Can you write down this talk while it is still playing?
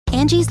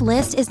Angie's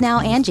List is now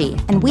Angie,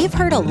 and we've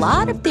heard a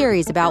lot of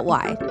theories about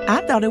why.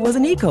 I thought it was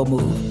an eco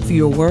move.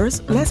 Fewer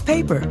words, less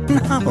paper.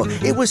 No,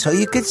 it was so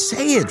you could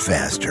say it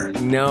faster.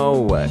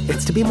 No,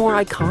 it's to be more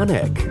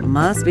iconic.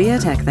 Must be a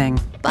tech thing.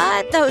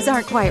 But those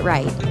aren't quite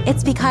right.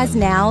 It's because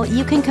now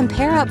you can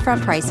compare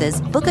upfront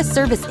prices, book a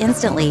service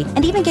instantly,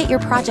 and even get your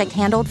project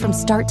handled from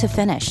start to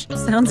finish.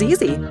 Sounds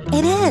easy.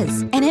 It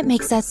is, and it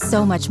makes us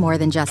so much more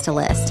than just a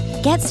list.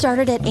 Get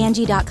started at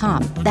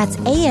Angie.com. That's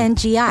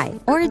ANGI,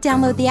 or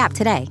download the app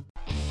today.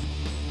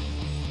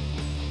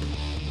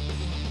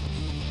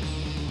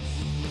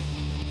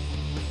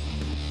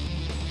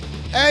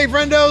 Hey,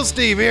 friendo,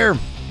 Steve here.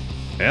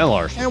 And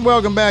Lars. And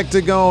welcome back to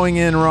Going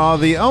In Raw,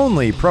 the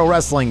only pro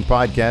wrestling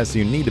podcast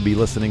you need to be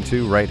listening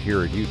to right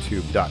here at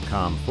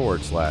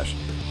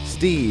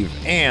youtube.com/Steve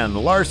and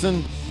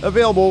Larson.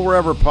 Available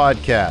wherever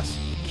podcasts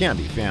can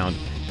be found.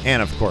 And,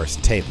 of course,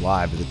 tape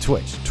live at the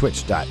Twitch,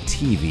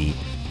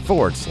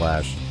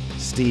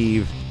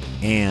 twitch.tv/Steve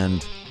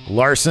and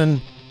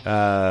Larson.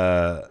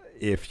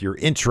 If you're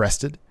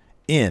interested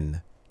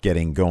in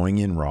getting Going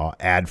In Raw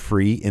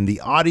ad-free in the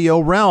audio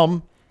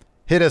realm,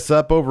 hit us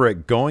up over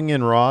at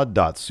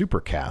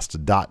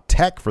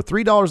goinginraw.supercast.tech for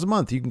 $3 a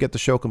month. You can get the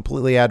show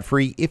completely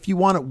ad-free. If you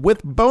want it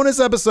with bonus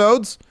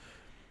episodes,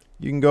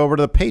 you can go over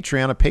to the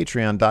Patreon at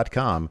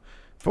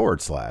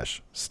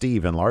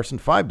patreon.com/Steve and Larson.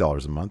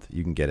 $5 a month.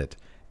 You can get it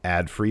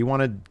ad-free. You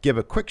want to give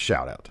a quick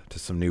shout-out to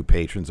some new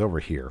patrons over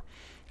here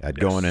at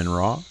Going In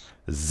Raw.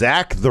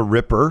 Zach the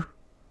Ripper.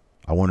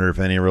 I wonder if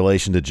any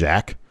relation to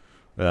Jack.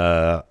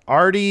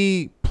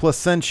 Artie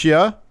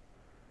Placentia.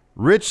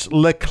 Rich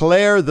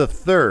Leclerc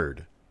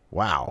III.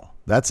 Wow,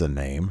 that's a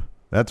name.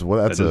 That's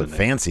a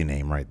fancy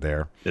name right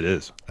there. It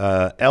is.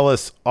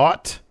 Ellis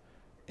Ott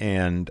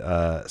and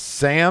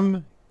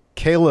Sam,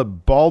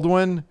 Caleb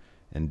Baldwin,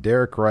 and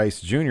Derek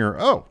Rice Jr.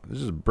 Oh, this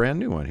is a brand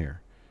new one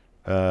here.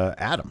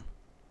 Adam.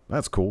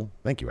 That's cool.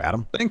 Thank you,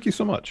 Adam. Thank you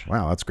so much.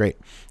 Wow, that's great.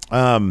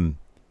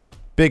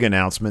 Big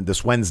announcement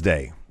this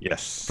Wednesday.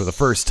 Yes. For the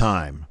first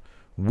time,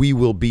 we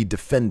will be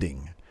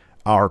defending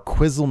our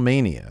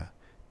Quizzlemania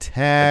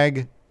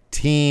Tag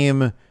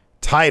Team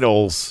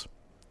titles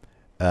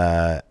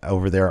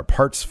over there at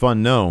Parts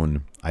Fun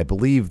Known. I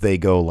believe we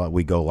go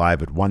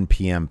live at 1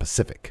 p.m.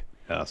 Pacific.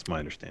 That's my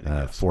understanding.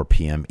 Yes. 4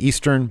 p.m.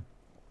 Eastern.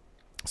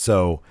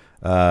 So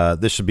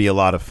this should be a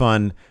lot of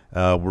fun.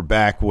 We're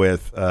back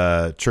with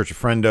Church of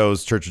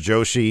Friendos, Church of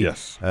Joshi.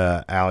 Yes.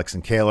 Alex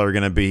and Kayla are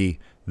going to be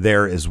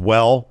there as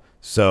well.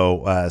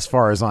 So as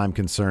far as I'm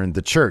concerned,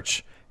 the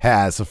church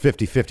has a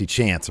 50-50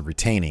 chance of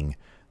retaining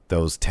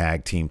those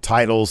tag team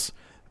titles.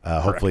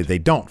 Hopefully they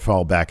don't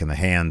fall back in the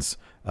hands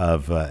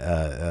of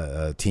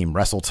Team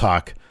Wrestle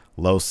Talk,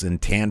 Los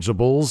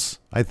Intangibles,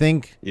 I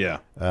think. Yeah.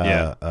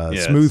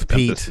 Smooth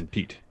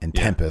Pete. And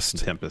Tempest.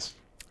 Tempest.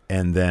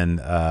 And then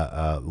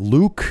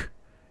Luke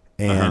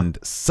and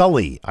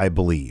Sully, I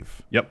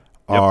believe. Yep.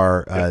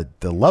 Are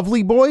the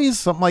Lovely Boys,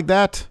 something like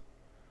that.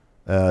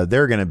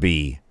 They're going to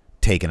be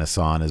taking us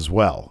on as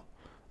well.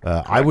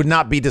 I would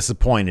not be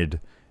disappointed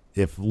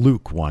if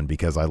Luke won,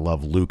 because I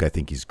love Luke. I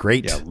think he's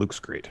great. Yeah,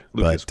 Luke's great.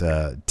 But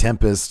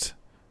Tempest,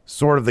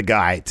 sort of the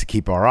guy to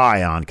keep our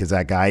eye on, because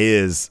that guy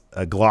is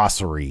a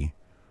glossary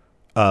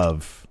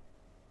of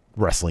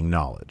wrestling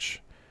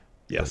knowledge.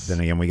 Yes. But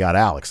then again, we got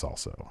Alex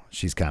also.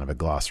 She's kind of a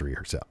glossary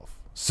herself.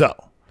 So,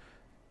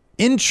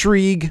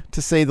 intrigue,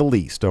 to say the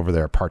least, over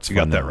there at Parts Fun.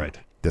 You got that right.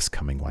 This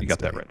coming Wednesday. You got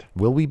that right.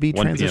 Will we be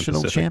 1 p.m.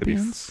 transitional Pacific,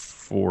 champions?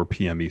 4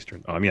 p.m.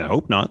 Eastern. I mean, I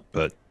hope not,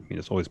 but I mean,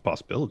 it's always a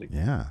possibility.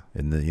 Yeah,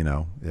 in the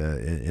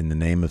in the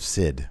name of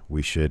Sid,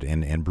 we should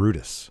and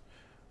Brutus,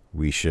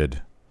 we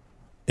should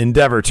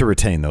endeavor to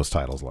retain those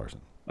titles,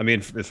 Larson. I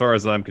mean, as far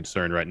as I'm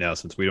concerned right now,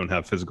 since we don't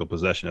have physical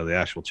possession of the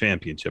actual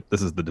championship,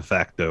 this is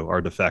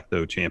our de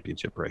facto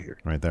championship right here.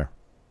 Right there.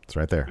 It's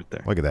right there. Right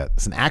there. Look at that.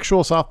 It's an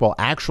actual softball,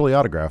 actually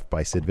autographed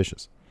by Sid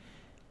Vicious.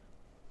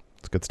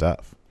 It's good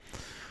stuff.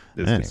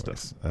 Anyways, good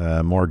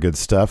stuff. More good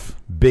stuff.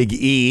 Big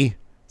E.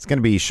 It's going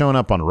to be showing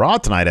up on Raw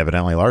tonight,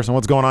 evidently, Larson.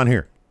 What's going on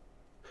here?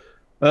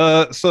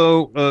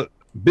 So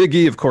Big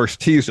E, of course,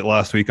 teased it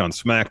last week on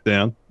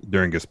SmackDown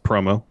during his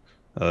promo,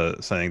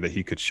 saying that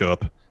he could show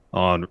up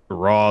on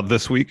Raw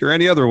this week or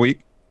any other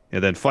week.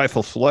 And then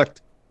Fightful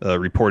Select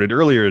reported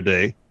earlier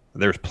today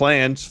there's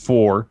plans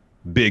for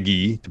Big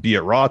E to be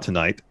at Raw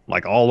tonight,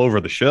 like all over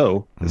the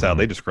show, is how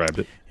they described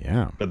it.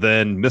 Yeah. But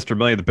then Mr.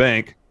 Money in the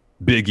Bank,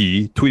 Big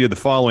E, tweeted the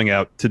following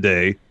out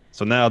today.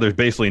 So now there's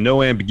basically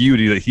no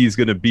ambiguity that he's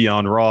going to be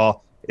on Raw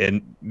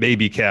and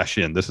maybe cash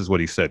in. This is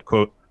what he said,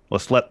 quote,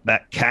 "Let's let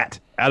that cat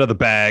out of the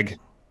bag.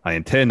 I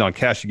intend on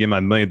cashing in my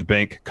Money in the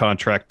Bank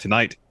contract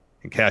tonight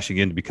and cashing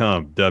in to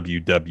become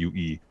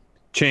WWE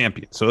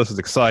champion." So this is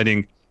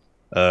exciting.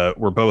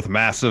 We're both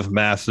massive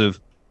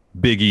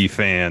Big E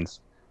fans.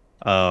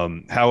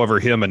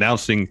 However, him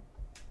announcing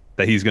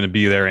that he's going to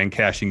be there and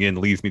cashing in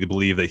leads me to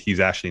believe that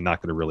he's actually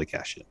not going to really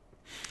cash in.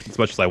 As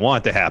much as I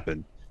want it to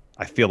happen,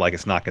 I feel like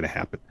it's not going to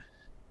happen.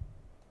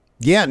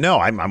 Yeah, no,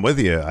 I'm with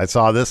you. I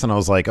saw this and I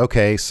was like,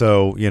 okay,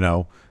 so,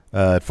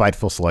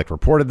 Fightful Select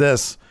reported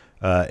this.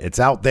 It's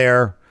out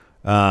there.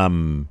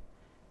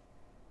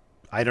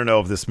 I don't know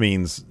if this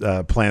means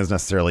plans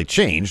necessarily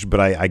changed, but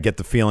I get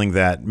the feeling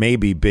that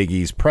maybe Big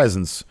E's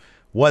presence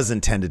was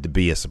intended to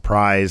be a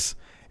surprise,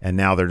 and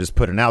now they're just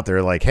putting it out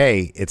there like,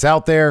 hey, it's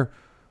out there.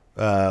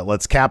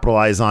 Let's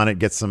capitalize on it,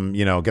 get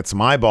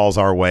some eyeballs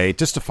our way,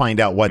 just to find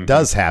out what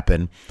does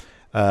happen.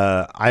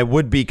 I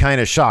would be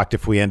kind of shocked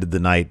if we ended the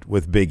night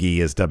with Big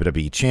E as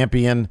WWE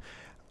champion.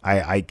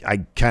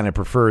 I kind of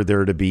prefer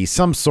there to be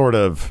some sort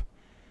of,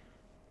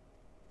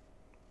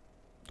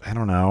 I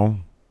don't know,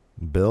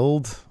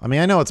 build. I mean,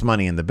 I know it's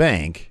Money in the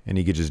Bank, and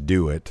you could just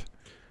do it.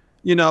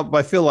 But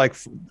I feel like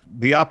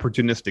the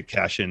opportunistic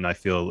cash-in, I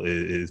feel,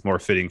 is more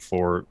fitting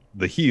for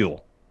the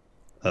heel,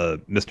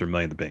 Mr.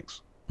 Money in the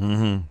Banks.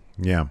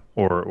 Mm-hmm. Yeah.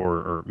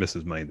 Or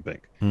Mrs. Money in the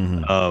Bank.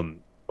 Mm-hmm.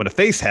 When a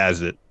face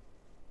has it,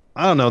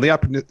 I don't know, the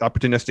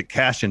opportunistic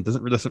cash-in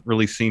doesn't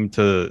really seem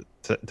to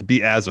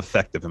be as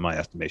effective in my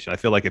estimation. I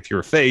feel like if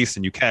you're a face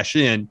and you cash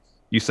in,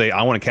 you say,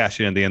 I want to cash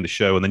in at the end of the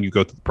show, and then you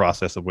go through the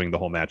process of winning the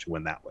whole match and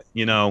win that way,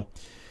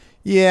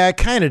 Yeah, it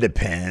kind of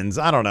depends.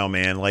 I don't know,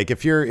 man. Like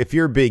if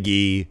you're Big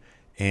E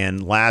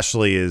and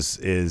Lashley is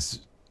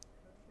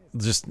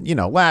just,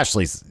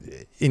 Lashley's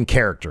in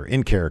character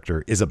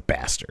is a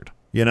bastard,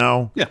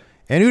 Yeah.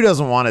 And who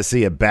doesn't want to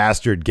see a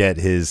bastard get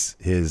his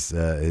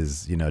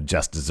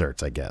just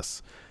desserts, I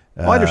guess.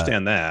 I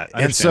understand that.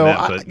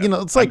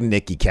 It's like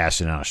Nikki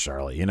cashing out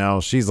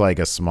Charlotte. She's like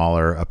a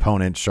smaller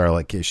opponent.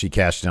 She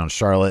cashed in on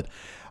Charlotte.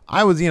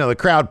 I was, the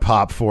crowd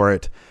popped for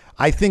it.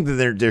 I think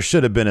that there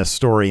should have been a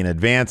story in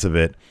advance of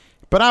it,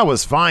 but I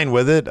was fine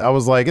with it. I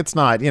was like, it's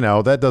not,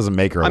 that doesn't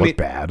make her look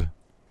bad.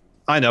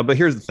 I know, but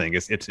here's the thing: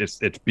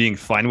 it's being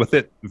fine with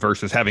it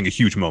versus having a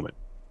huge moment.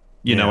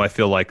 I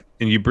feel like,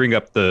 and you bring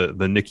up the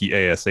Nikki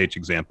ASH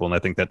example, and I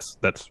think that's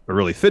a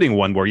really fitting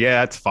one. Where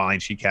it's fine,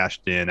 she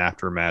cashed in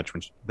after a match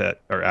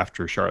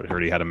after Charlotte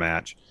already had a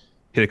match,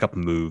 hit a couple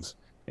moves,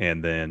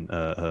 and then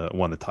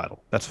won the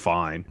title. That's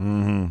fine.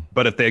 Mm-hmm.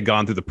 But if they had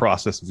gone through the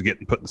process of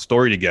putting the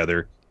story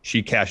together,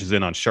 she cashes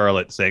in on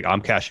Charlotte, saying,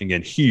 "I'm cashing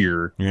in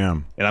here,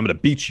 and I'm going to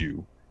beat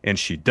you," and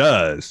she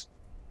does.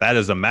 That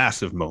is a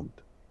massive moment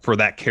for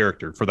that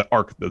character, for the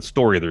arc, the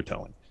story they're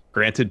telling.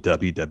 Granted,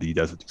 WWE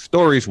doesn't do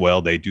stories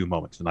well; they do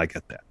moments, and I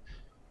get that.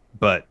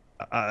 But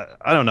I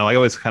don't know. I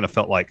always kind of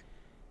felt like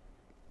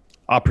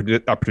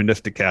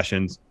opportunistic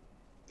cash-ins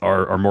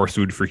are more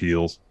suited for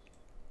heels.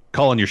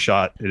 Calling your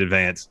shot in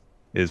advance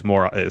is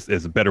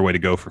a better way to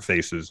go for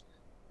faces.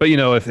 But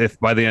if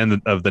by the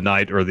end of the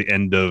night or the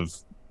end of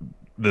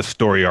the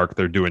story arc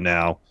they're doing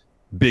now,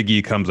 Big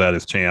E comes out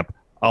as champ,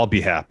 I'll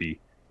be happy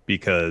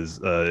because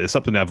it's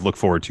something I've looked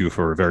forward to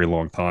for a very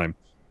long time.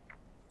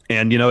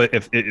 And,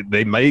 if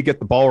they may get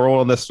the ball rolling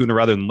on this sooner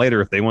rather than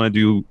later, if they want to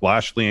do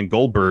Lashley and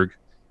Goldberg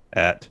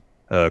at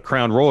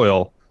Crown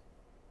Royal,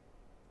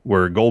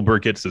 where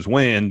Goldberg gets his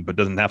win but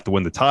doesn't have to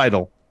win the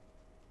title,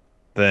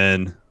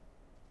 then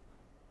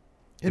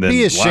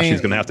be a shame.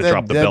 Lashley's going to have to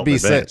drop the belt.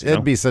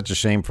 It'd be such a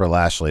shame for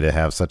Lashley to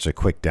have such a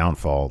quick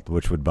downfall,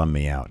 which would bum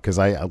me out because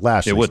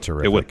Lashley's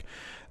terrific. It would.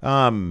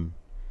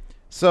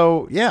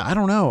 So yeah, I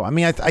don't know. I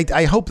mean,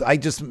 I hope I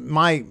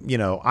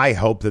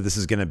hope that this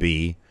is going to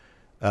be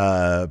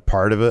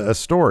part of a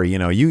story.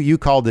 You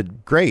called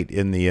it great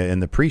in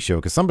the pre-show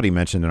because somebody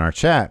mentioned in our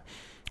chat,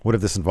 what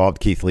if this involved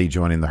Keith Lee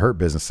joining the Hurt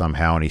Business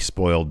somehow and he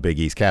spoiled Big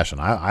E's cash in?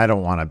 I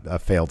don't want a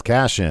failed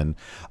cash in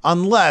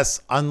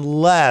unless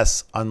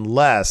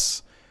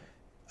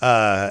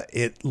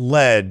it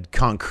led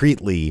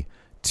concretely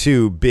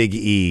to Big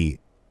E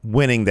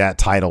winning that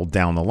title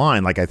down the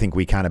line, like I think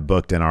we kind of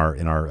booked in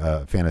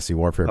our Fantasy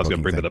Warfare. I was going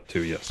to bring that up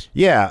too. Yes.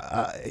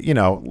 Yeah,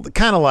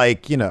 kind of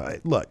like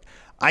look.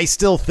 I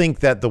still think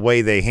that the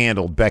way they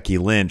handled Becky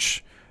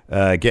Lynch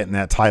getting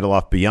that title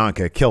off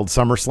Bianca killed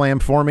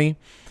SummerSlam for me.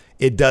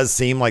 It does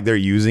seem like they're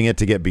using it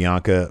to get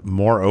Bianca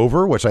more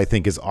over, which I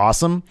think is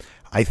awesome.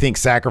 I think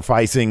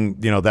sacrificing,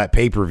 that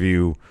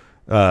pay-per-view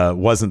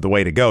wasn't the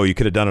way to go. You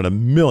could have done it a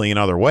million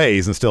other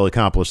ways and still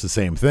accomplished the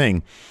same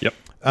thing. Yep.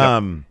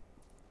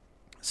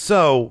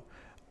 So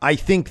I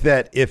think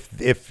that if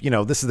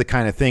this is the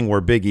kind of thing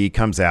where Big E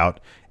comes out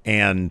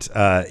and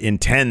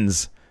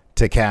intends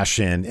to cash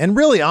in, and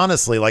really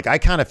honestly, like I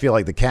kind of feel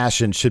like the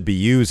cash in should be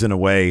used in a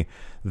way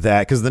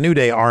that, because the New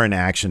Day are in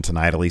action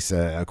tonight, at least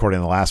according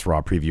to the last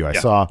Raw preview I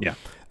saw. Yeah.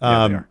 They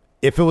are.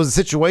 If it was a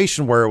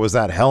situation where it was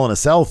that Hell in a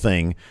Cell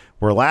thing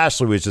where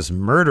Lashley was just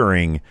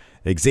murdering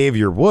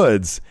Xavier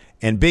Woods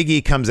and Big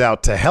E comes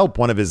out to help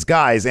one of his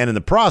guys and in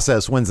the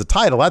process wins the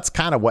title, that's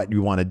kind of what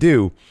you want to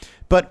do.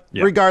 But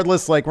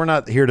regardless, like we're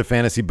not here to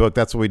fantasy book.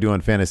 That's what we do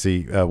in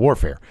fantasy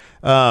warfare,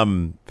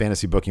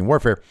 fantasy booking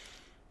warfare.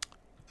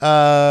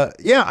 I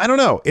don't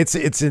know. It's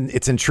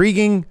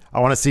intriguing. I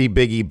want to see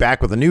Big E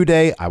back with a New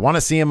Day. I want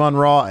to see him on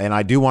Raw, and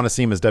I do want to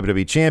see him as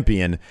WWE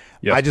champion.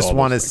 Yep, I just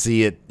want to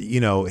see it,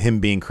 him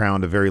being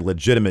crowned a very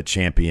legitimate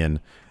champion.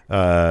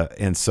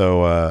 And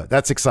so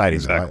that's exciting.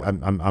 Exactly.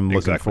 I'm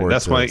looking forward.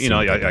 That's why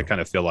I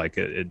kind of feel like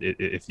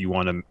if you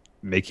want to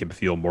make him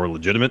feel more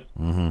legitimate,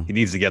 he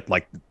needs to get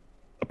like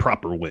a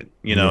proper win,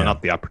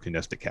 not the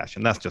opportunistic cash.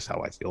 And that's just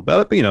how I feel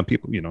about it. But,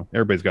 people,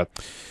 everybody's got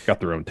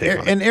their own take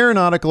on it. And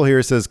Aeronautical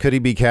here says, could he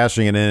be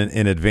cashing it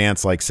in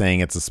advance, like saying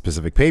it's a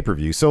specific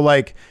pay-per-view? So,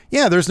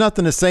 there's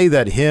nothing to say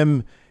that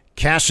him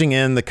cashing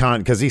in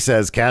because he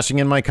says cashing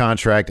in my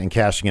contract and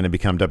cashing in to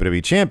become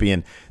WWE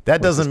champion.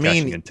 That doesn't mean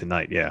cashing in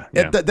tonight. Yeah.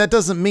 That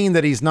doesn't mean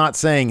that he's not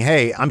saying,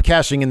 hey, I'm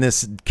cashing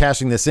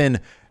this in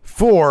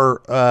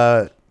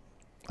for,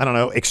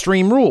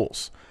 Extreme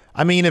Rules.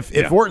 I mean,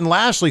 if Orton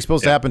Lashley's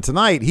supposed to happen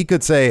tonight, he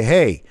could say,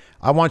 hey,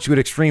 I want you at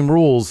Extreme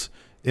Rules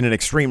in an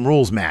Extreme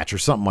Rules match or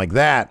something like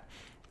that.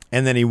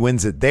 And then he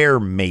wins it there,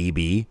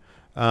 maybe.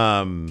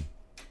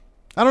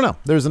 I don't know.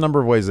 There's a number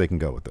of ways they can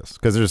go with this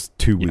because there's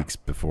 2 weeks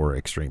before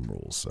Extreme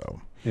Rules.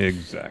 So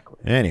exactly.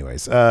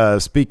 Anyways,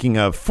 speaking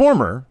of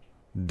former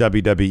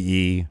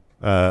WWE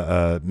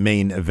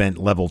main event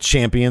level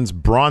champions,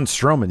 Braun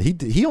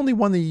Strowman, he only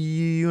won the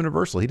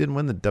Universal. He didn't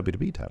win the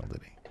WWE title,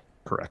 did he?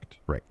 Correct.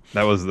 Right.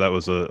 That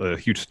was a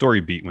huge story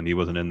beat when he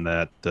wasn't in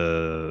that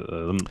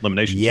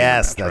elimination.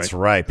 Yes, match, that's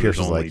right. Pierce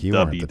was only like, you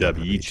weren't the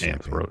WWE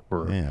champs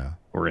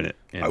were in it.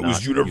 I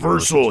was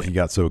Universal. He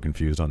got so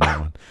confused on that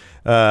one.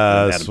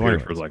 Adam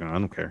Pierce was like, I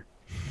don't care.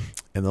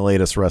 In the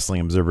latest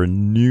Wrestling Observer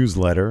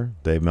newsletter,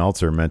 Dave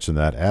Meltzer mentioned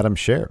that Adam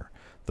Scherr,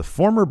 the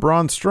former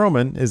Braun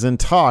Strowman, is in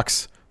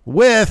talks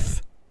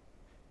with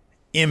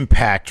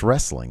Impact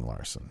Wrestling,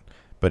 Larson,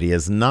 but he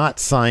has not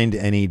signed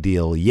any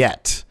deal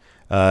yet.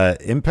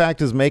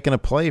 Impact is making a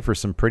play for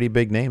some pretty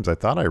big names. I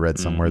thought I read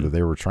somewhere that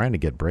they were trying to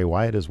get Bray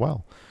Wyatt as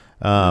well.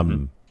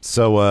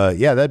 So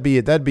that'd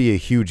be a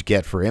huge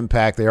get for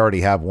Impact. They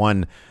already have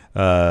one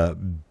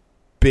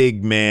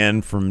big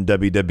man from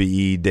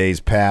WWE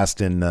days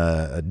past in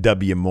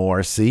W.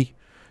 Morrissey,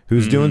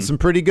 who's doing some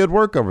pretty good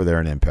work over there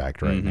in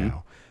Impact right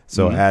now.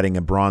 So adding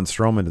a Braun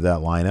Strowman to that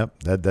lineup,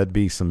 that'd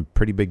be some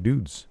pretty big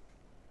dudes.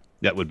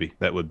 That would be,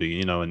 and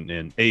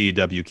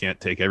AEW can't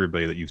take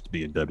everybody that used to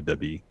be in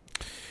WWE.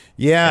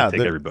 Yeah,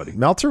 everybody.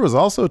 Meltzer was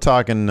also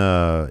talking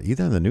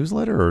either in the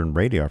newsletter or in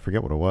radio, I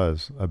forget what it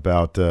was,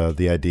 about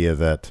the idea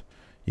that,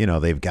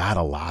 they've got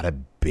a lot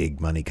of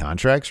big money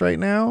contracts right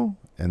now,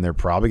 and they're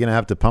probably going to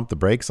have to pump the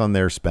brakes on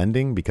their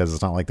spending because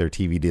it's not like their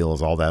TV deal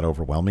is all that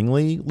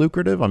overwhelmingly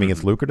lucrative. I mean,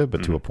 it's lucrative,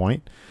 but to a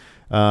point.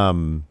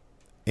 And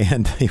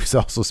he was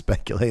also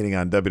speculating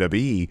on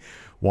WWE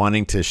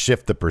wanting to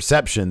shift the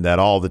perception that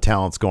all the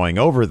talent's going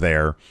over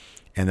there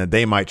and that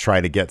they might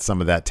try to get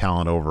some of that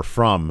talent over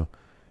from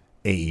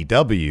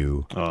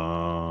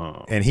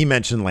AEW. And he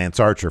mentioned Lance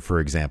Archer, for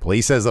example.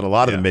 He says that a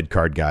lot of the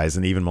mid-card guys,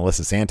 and even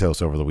Melissa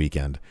Santos over the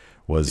weekend,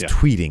 was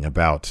tweeting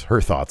about her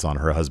thoughts on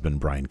her husband,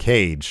 Brian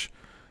Cage,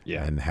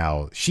 and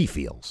how she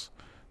feels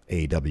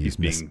AEW's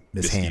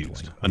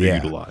mishandling.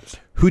 Underutilized.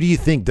 Who do you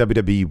think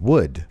WWE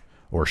would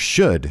or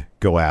should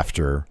go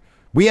after?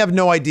 We have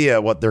no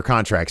idea what their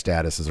contract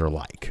statuses are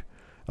like.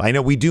 I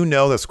know we do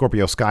know that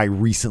Scorpio Sky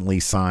recently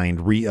signed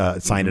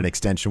an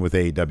extension with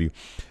AEW.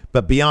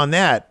 But beyond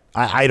that,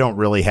 I don't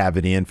really have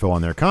any info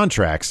on their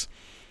contracts.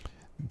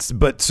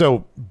 But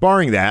so,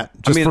 barring that,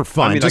 for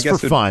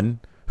fun,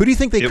 who do you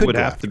think they could go after? It would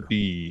have to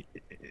be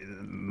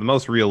the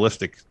most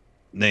realistic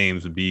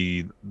names would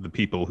be the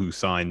people who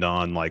signed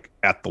on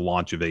at the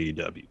launch of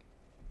AEW.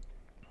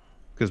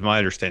 Because my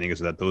understanding is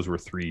that those were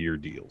 3-year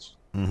deals.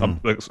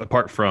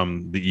 Apart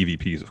from the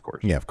EVPs, of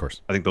course. Yeah, of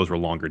course. I think those were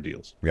longer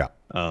deals. Yeah.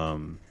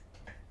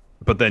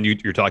 But then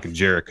you're talking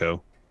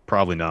Jericho,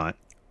 probably not.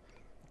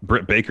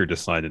 Britt Baker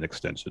just signed an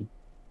extension.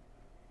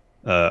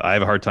 I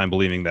have a hard time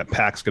believing that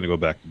Pac's going to go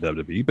back to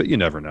WWE, but you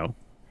never know.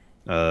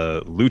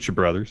 Lucha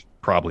Brothers,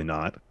 probably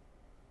not.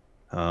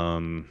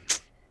 Of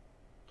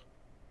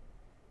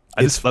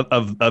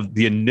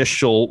the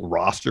initial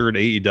roster at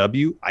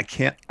AEW, I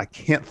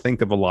can't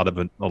think of a lot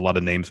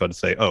of names. So I'd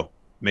say,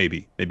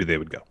 maybe they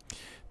would go.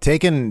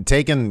 Taking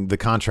the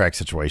contract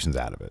situations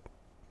out of it,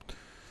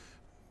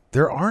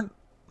 there aren't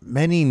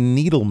many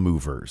needle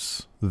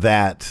movers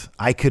that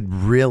I could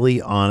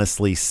really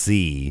honestly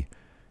see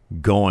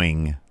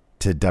going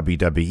to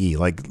WWE.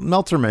 Like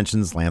Meltzer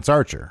mentions Lance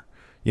Archer,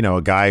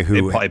 a guy who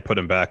they'd probably put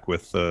him back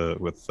with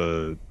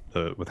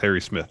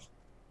Harry Smith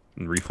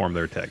and reform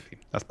their tag team.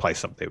 That's probably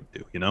something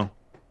they would do.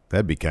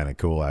 That'd be kind of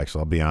cool, actually.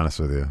 I'll be honest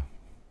with you.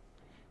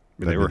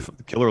 They were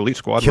Killer Elite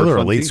Squad. Killer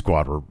Elite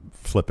Squad were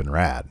flipping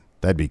rad.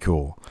 That'd be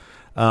cool.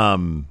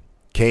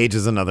 Cage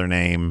is another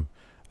name.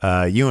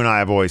 You and I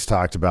have always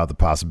talked about the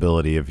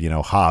possibility of,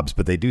 Hobbs,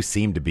 but they do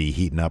seem to be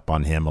heating up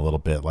on him a little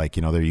bit.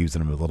 They're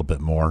using him a little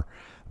bit more.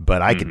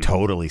 But I could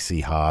totally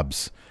see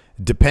Hobbs,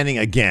 depending,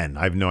 again,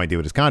 I have no idea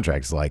what his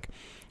contract is like,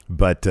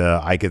 but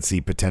I could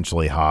see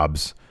potentially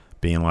Hobbs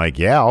being like,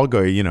 yeah, I'll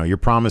go, you're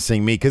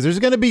promising me, because there's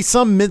going to be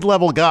some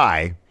mid-level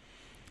guy,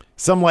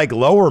 some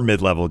lower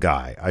mid-level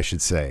guy, I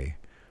should say,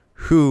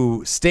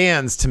 who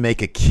stands to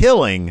make a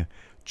killing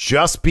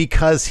just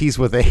because he's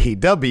with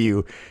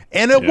AEW,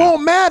 and it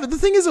won't matter. The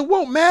thing is, it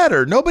won't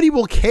matter. Nobody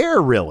will care,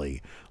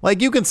 really.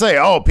 You can say,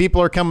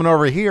 people are coming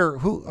over here.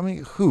 Who?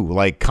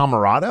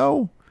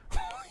 Camarado?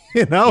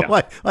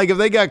 If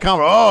they got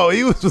Camarado,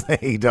 he was with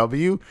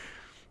AEW.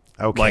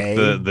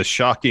 Okay. The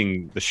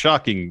shocking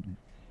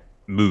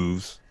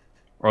moves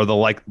are the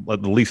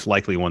least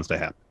likely ones to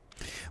happen.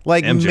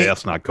 Like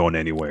MJF's not going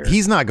anywhere.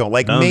 He's not going.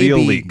 Like, none maybe of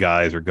the elite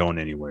guys are going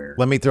anywhere.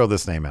 Let me throw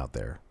this name out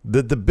there.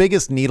 The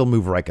biggest needle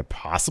mover I could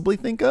possibly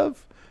think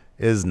of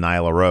is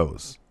Nyla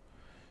Rose.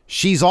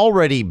 She's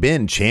already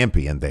been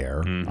champion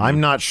there. Mm-hmm. I'm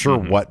not sure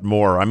what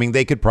more. I mean,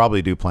 they could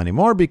probably do plenty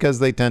more because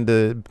they tend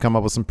to come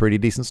up with some pretty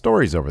decent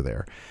stories over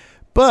there.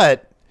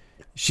 But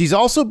she's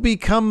also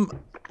become,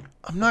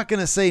 I'm not going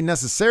to say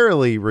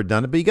necessarily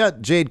redundant, but you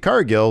got Jade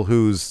Cargill,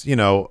 who's,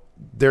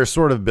 they're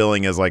sort of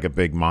billing as like a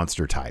big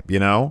monster type,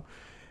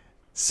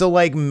 So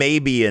like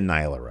maybe a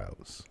Nyla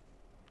Rose.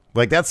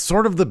 Like that's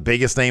sort of the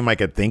biggest name I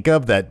could think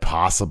of that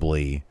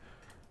possibly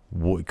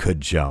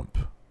could jump.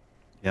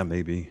 Yeah,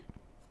 maybe.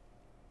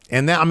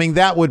 And that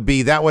would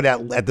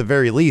at the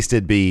very least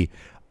it'd be,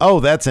 oh,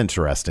 that's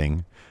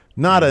interesting.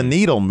 Not a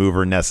needle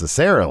mover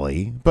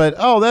necessarily, but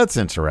oh, that's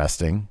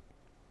interesting.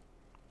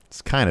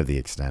 It's kind of the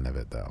extent of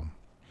it though.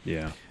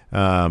 Yeah.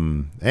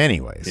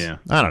 Anyways. Yeah.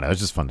 I don't know. It's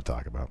just fun to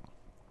talk about.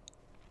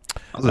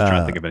 I was just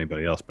trying to think of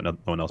anybody else, but no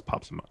one else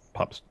pops in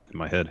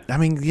my head. I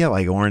mean, yeah,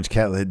 like Orange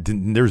Cassidy.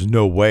 There's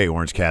no way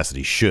Orange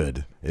Cassidy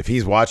should. If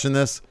he's watching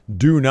this,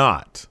 don't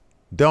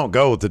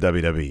go with the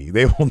WWE.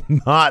 They will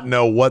not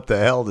know what the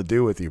hell to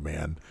do with you,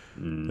 man.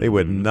 They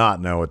would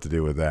not know what to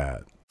do with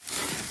that.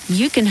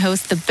 You can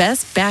host the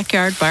best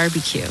backyard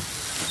barbecue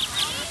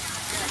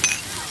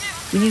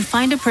when you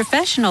find a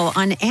professional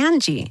on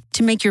Angie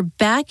to make your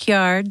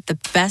backyard the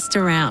best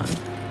around.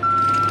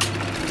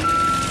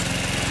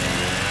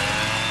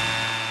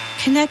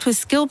 Connect with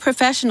skilled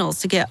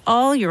professionals to get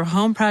all your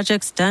home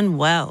projects done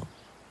well.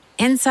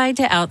 Inside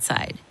to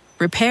outside,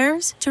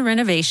 repairs to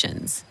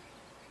renovations.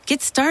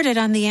 Get started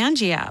on the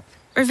Angie app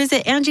or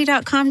visit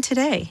Angie.com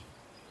today.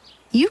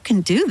 You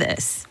can do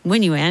this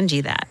when you Angie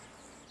that.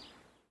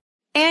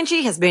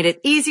 Angie has made it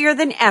easier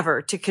than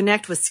ever to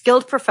connect with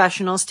skilled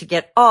professionals to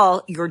get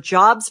all your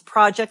jobs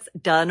projects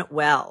done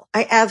well.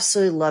 I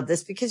absolutely love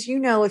this because,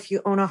 if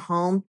you own a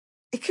home,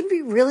 it can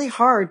be really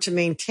hard to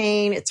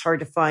maintain. It's hard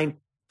to find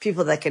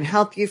people that can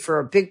help you for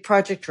a big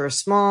project or a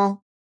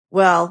small.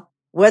 Well,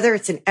 whether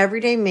it's in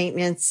everyday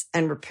maintenance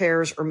and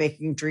repairs or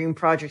making dream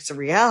projects a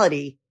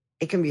reality,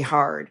 it can be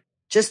hard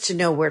just to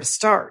know where to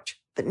start.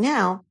 But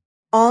now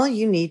all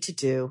you need to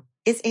do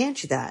is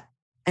Angie that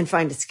and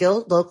find a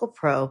skilled local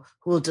pro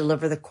who will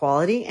deliver the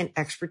quality and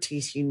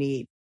expertise you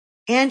need.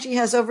 Angie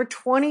has over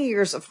 20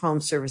 years of home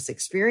service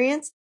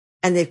experience,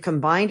 and they've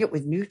combined it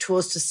with new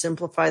tools to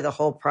simplify the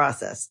whole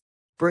process.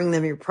 Bring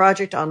them your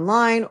project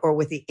online or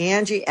with the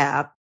Angie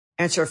app,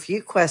 answer a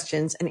few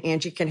questions, and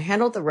Angie can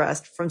handle the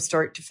rest from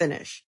start to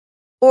finish.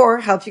 Or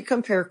help you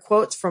compare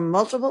quotes from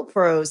multiple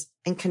pros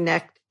and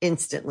connect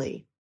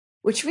instantly,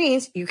 which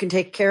means you can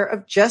take care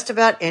of just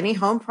about any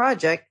home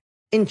project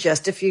in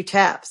just a few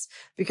taps.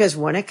 Because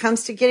when it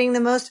comes to getting the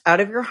most out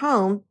of your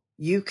home,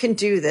 you can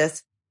do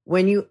this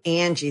when you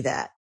Angie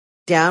that.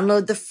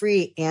 Download the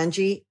free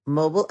Angie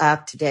mobile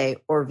app today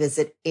or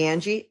visit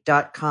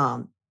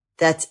Angie.com.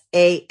 That's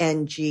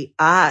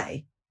ANGI.com.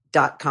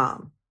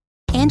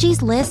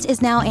 Angie's List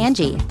is now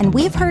Angie, and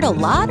we've heard a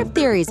lot of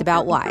theories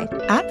about why.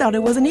 I thought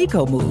it was an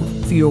eco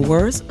move. Fewer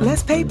words,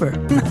 less paper.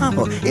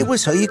 No, it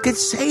was so you could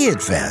say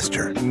it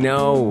faster.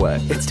 No,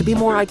 it's to be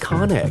more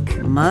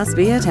iconic. Must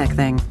be a tech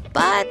thing.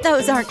 But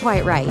those aren't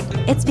quite right.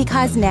 It's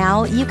because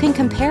now you can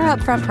compare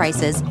upfront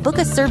prices, book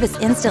a service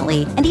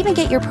instantly, and even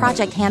get your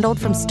project handled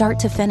from start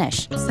to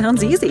finish.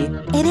 Sounds easy.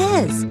 It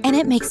is, and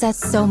it makes us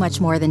so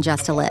much more than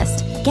just a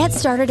list. Get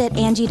started at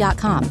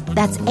Angie.com.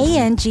 That's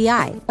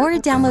ANGI, or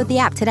download the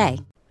app today.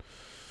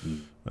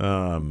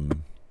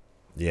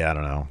 Yeah, I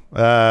don't know.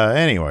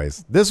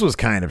 Anyways, this was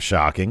kind of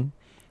shocking.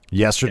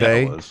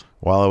 Yesterday,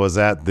 while I was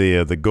at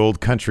the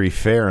Gold Country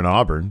Fair in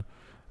Auburn,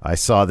 I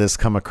saw this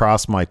come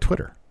across my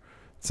Twitter.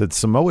 It said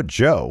Samoa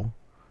Joe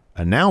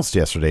announced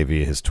yesterday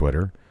via his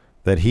Twitter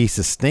that he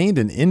sustained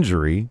an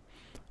injury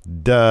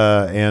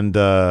and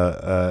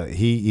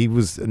he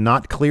was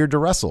not cleared to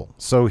wrestle.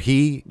 So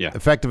he,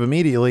 effective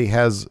immediately,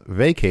 has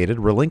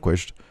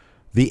relinquished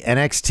the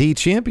NXT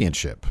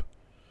championship.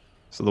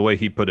 So the way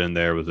he put in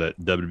there was that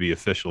WWE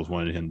officials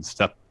wanted him to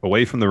step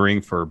away from the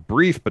ring for a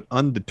brief but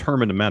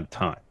undetermined amount of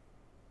time.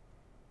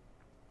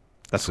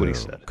 That's what he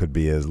said. Could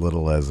be as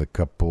little as a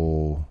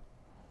couple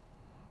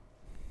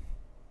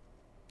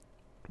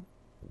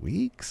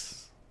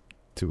weeks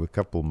to a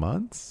couple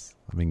months.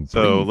 I mean,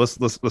 so let's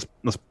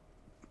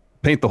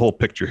paint the whole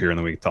picture here, and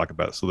then we can talk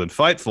about it. So then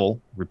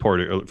Fightful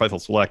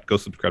Select, go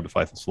subscribe to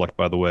Fightful Select,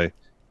 by the way.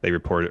 They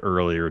reported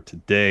earlier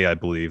today, I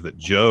believe, that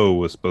Joe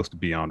was supposed to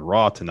be on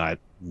Raw tonight.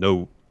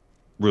 No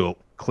real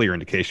clear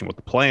indication what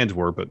the plans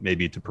were, but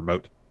maybe to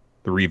promote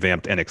the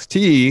revamped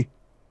NXT.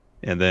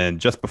 And then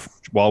just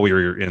while we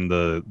were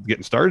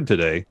getting started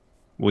today,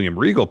 William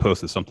Regal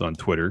posted something on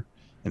Twitter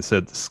and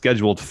said the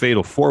scheduled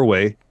fatal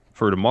four-way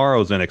for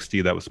tomorrow's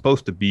NXT that was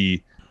supposed to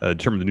be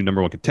determine the new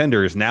number one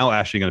contender is now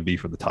actually going to be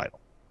for the title.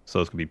 So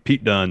it's going to be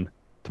Pete Dunne,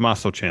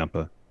 Tommaso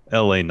Ciampa,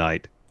 LA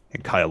Knight,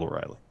 and Kyle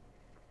O'Reilly.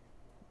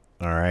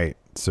 All right.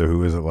 So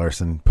who is it,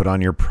 Larson? Put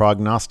on your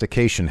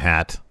prognostication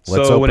hat.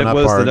 Let's so open when it up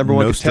was our the number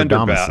one contender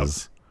bout,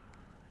 Nostradamuses.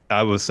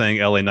 I was saying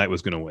LA Knight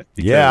was going to win.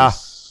 Yeah.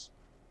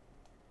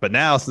 But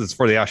now, since it's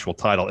for the actual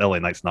title, LA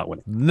Knight's not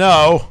winning.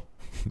 No,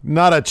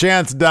 not a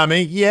chance,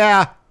 dummy.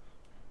 Yeah.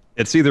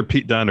 It's either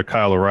Pete Dunne or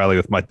Kyle O'Reilly,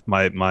 with my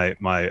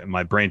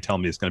brain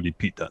telling me it's going to be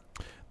Pete Dunne.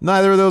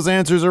 Neither of those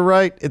answers are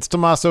right. It's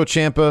Tommaso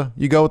Ciampa.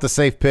 You go with the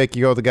safe pick.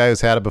 You go with the guy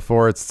who's had it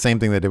before. It's the same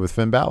thing they did with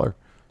Finn Balor.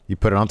 You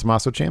put it on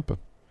Tommaso Ciampa.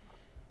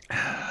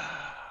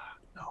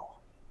 No.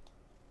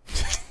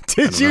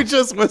 Did you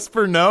just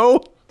whisper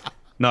no?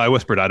 No, I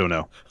whispered, I don't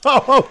know.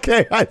 Oh,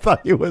 okay. I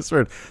thought you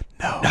whispered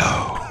no.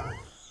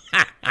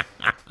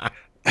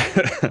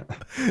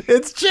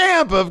 It's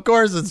Ciampa. Of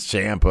course it's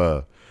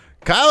Ciampa.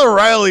 Kyle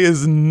O'Reilly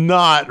is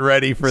not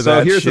ready for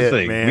that So here's shit, the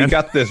thing. man. We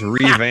got this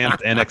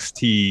revamped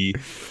NXT.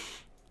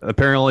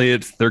 Apparently,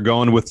 they're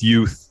going with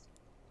youth.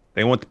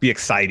 They want to be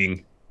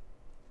exciting.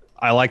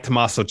 I like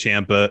Tommaso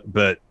Ciampa,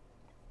 but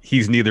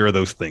he's neither of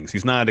those things.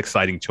 He's not an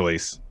exciting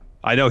choice.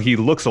 I know he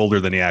looks older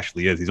than he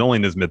actually is. He's only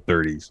in his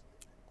mid-30s.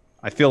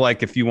 I feel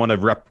like if you want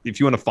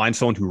to find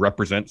someone who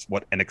represents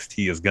what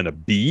NXT is going to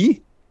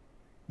be,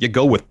 you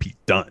go with Pete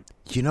Dunne.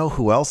 You know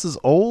who else is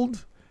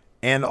old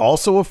and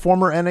also a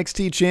former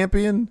NXT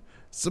champion?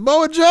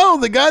 Samoa Joe,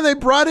 the guy they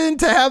brought in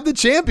to have the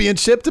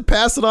championship to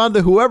pass it on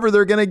to whoever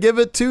they're going to give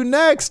it to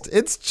next.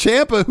 It's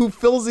Ciampa who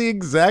fills the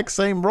exact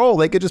same role.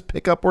 They could just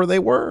pick up where they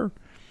were.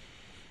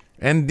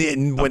 And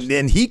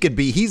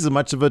he's as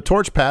much of a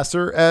torch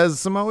passer as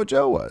Samoa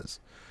Joe was.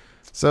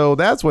 So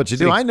that's what you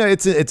do. I know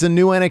it's a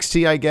new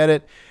NXT. I get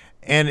it.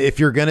 And if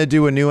you're going to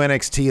do a new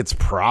NXT, it's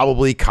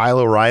probably Kyle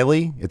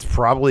O'Reilly.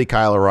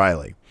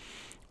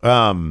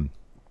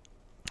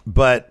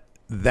 But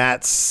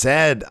that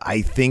said,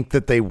 I think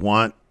that they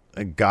want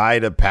a guy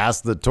to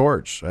pass the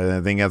torch.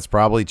 I think that's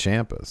probably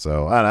Ciampa.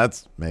 So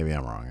that's maybe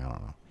I'm wrong. I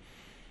don't know.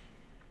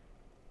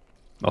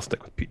 I'll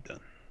stick with Pete Dunne.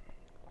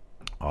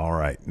 All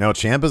right. No,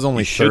 Ciampa's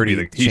only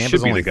 30. He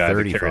should be the guy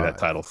 35. to carry that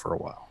title for a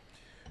while.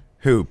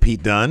 Who?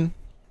 Pete Dunne?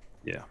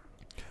 Yeah.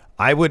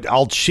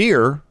 I'll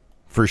cheer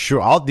for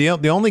sure.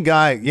 The only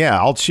guy. Yeah,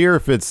 I'll cheer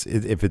if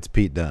it's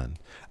Pete Dunne.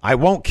 I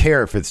won't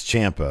care if it's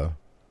Ciampa,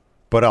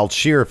 but I'll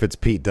cheer if it's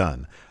Pete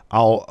Dunne.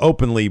 I'll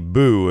openly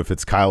boo if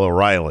it's Kyle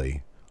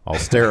O'Reilly. I'll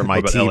stare at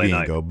my TV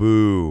and go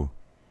boo.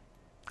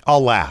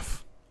 I'll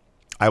laugh.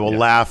 I will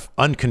laugh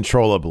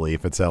uncontrollably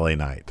if it's LA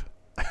Knight.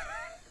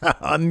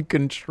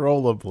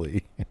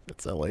 Uncontrollably if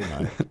it's LA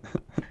Knight.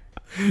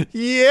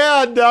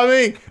 Yeah,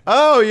 dummy.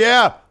 Oh,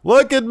 yeah.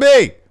 Look at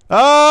me.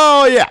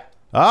 Oh, yeah.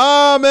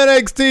 I'm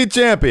NXT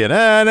champion.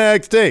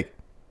 NXT.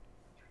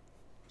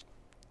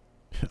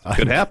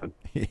 Could happen.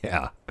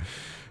 Yeah.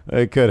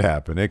 It could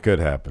happen.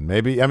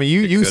 Maybe. I mean,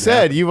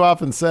 you've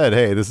often said,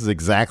 hey, this is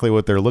exactly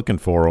what they're looking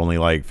for, only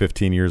like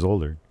 15 years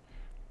older.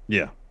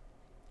 Yeah.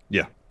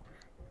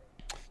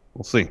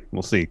 We'll see.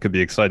 It could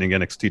be exciting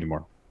NXT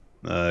tomorrow.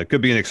 It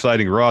could be an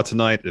exciting Raw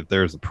tonight if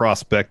there's a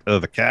prospect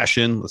of a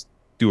cash-in. Let's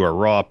do our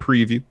Raw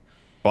preview.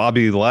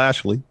 Bobby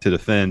Lashley to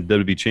defend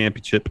WWE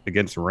Championship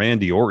against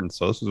Randy Orton.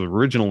 So this was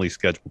originally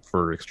scheduled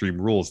for Extreme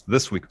Rules.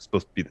 This week was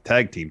supposed to be the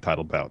tag team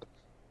title bout.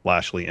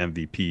 Lashley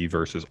MVP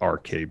versus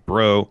RK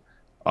Bro.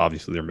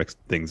 Obviously, they're mixing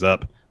things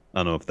up.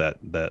 I don't know if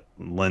that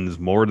lends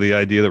more to the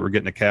idea that we're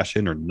getting a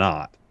cash-in or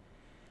not.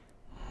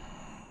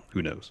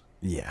 Who knows?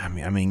 Yeah,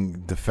 I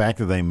mean, the fact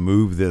that they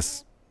move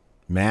this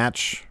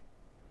match.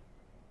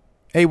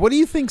 Hey, what do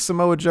you think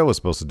Samoa Joe was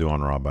supposed to do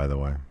on Raw, by the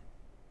way?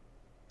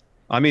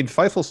 I mean,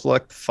 Fightful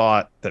Select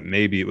thought that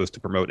maybe it was to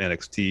promote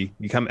NXT.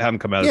 You have him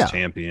come out as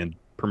champion,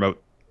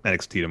 promote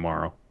NXT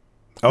tomorrow.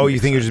 Oh, you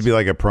think it should be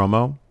like a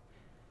promo?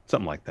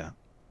 Something like that.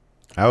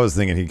 I was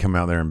thinking he'd come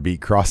out there and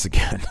beat Cross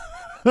again.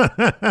 That's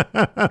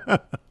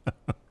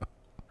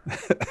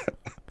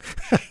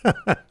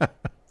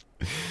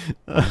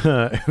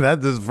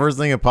the first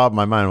thing that popped in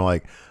my mind. I'm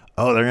like,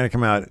 oh, they're going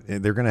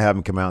to have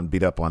him come out and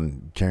beat up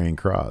on Karrion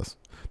Kross.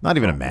 Not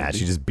even a match.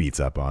 He just beats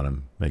up on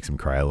him, makes him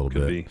cry a little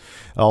bit.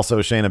 Also,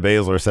 Shayna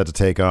Baszler set to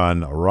take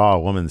on Raw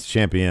Women's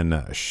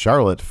Champion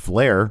Charlotte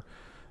Flair.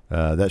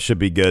 That should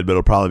be good, but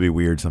it'll probably be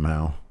weird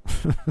somehow.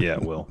 Yeah,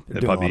 it will.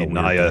 It'll probably be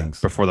Nia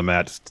before the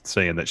match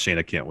saying that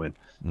Shayna can't win.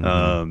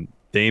 Mm-hmm.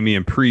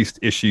 Damian Priest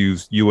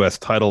issues U.S.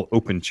 title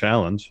open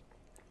challenge.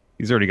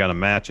 He's already got a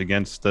match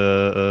against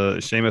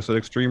Sheamus at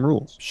Extreme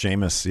Rules.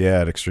 Sheamus,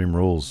 at Extreme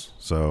Rules.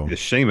 So is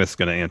Sheamus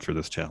going to answer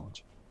this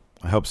challenge?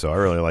 I hope so. I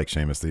really like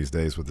Sheamus these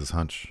days with his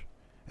hunch.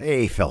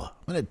 Hey, fella,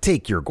 I'm going to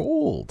take your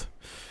gold.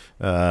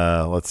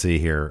 Let's see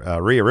here.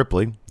 Rhea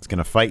Ripley is going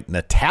to fight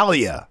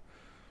Natalya.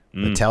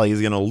 Natalya's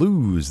going to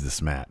lose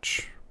this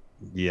match.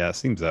 Yeah, it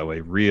seems that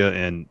way. Rhea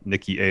and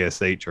Nikki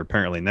ASH are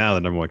apparently now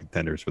the number one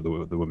contenders for the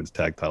women's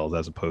tag titles,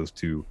 as opposed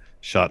to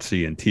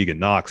Shotzi and Tegan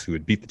Nox, who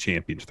had beat the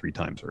champions 3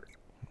 times already.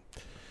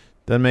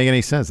 Doesn't make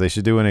any sense. They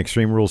should do an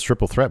Extreme Rules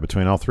triple threat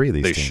between all 3 of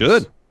these teams. They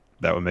should.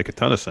 That would make a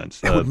ton of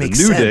sense. It would make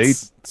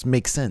sense. It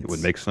makes sense. It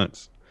would make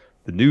sense.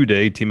 The New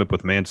Day team up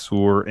with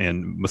Mansoor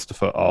and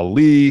Mustafa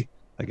Ali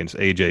against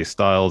AJ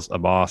Styles,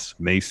 Abbas,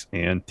 Mace,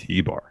 and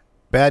T-Bar.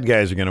 Bad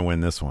guys are going to win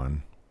this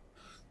one.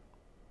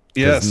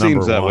 Yeah, it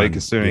seems that way, one,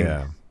 considering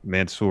yeah.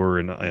 Mansoor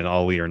and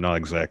Ali are not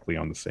exactly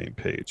on the same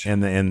page.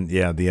 And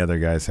the other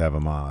guys have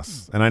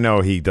Amos. And I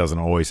know he doesn't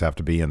always have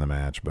to be in the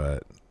match,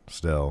 but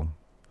still.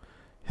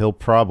 He'll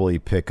probably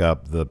pick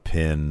up the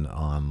pin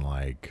on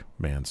like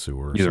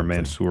Mansoor or either something.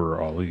 Mansoor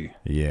or Ali.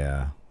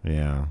 Yeah.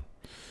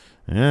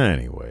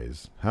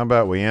 Anyways, how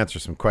about we answer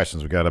some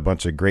questions? We got a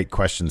bunch of great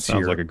questions Sounds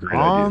here like a great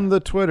on idea. the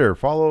Twitter.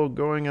 Follow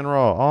Going in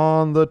Raw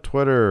on the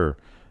Twitter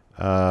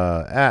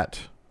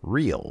at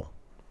Real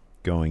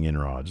Going in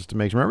Raw. Just to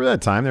make sure. Remember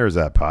that time there was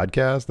that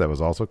podcast that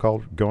was also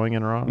called Going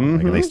in Raw?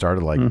 Mm-hmm. Like, they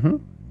started like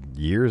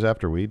years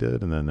after we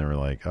did, and then they were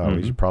like, "Oh,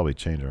 we should probably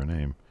change our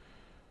name."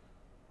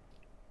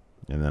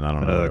 And then I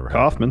don't know whatever happened to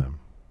Kaufman, them.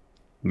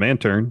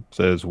 Mantern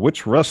says,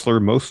 which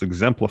wrestler most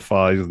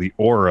exemplifies the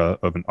aura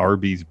of an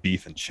Arby's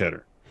beef and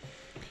cheddar?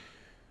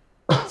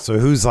 So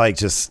who's like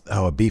just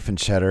a beef and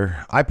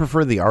cheddar? I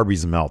prefer the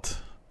Arby's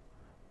melt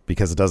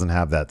because it doesn't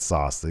have that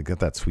sauce. They got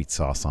that sweet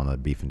sauce on the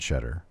beef and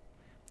cheddar.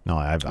 No,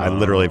 I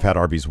literally have had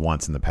Arby's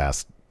once in the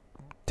past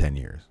 10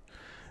 years.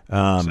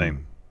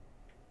 Same.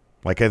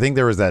 Like I think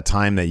there was that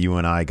time that you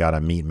and I got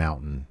a Meat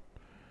Mountain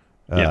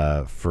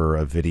for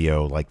a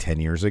video like 10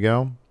 years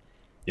ago.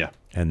 Yeah.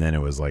 And then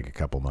it was like a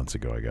couple months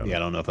ago I got it. I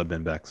don't know if I've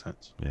been back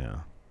since.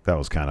 Yeah. That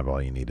was kind of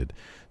all you needed.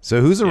 So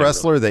who's a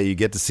wrestler that you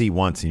get to see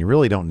once and you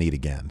really don't need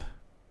again?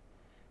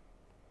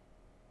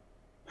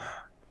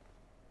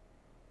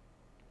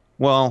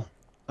 Well,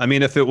 I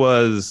mean, if it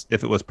was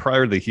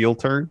prior to the heel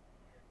turn,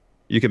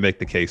 you can make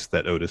the case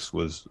that Otis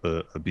was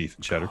a beef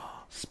and cheddar.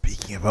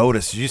 Speaking of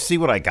Otis, did you see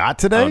what I got I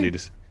today? don't need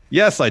to.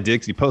 Yes, I did.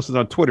 'Cause he posted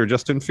on Twitter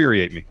just to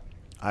infuriate me.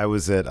 I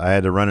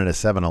had to run into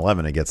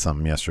 7-Eleven to get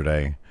something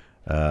yesterday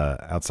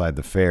outside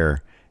the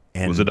fair.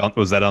 And Was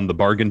that on the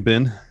bargain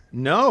bin?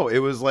 No, it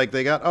was like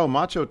they got. Oh,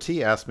 Macho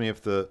T asked me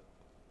if the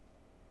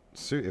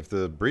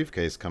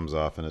briefcase comes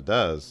off, and it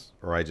does,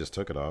 or I just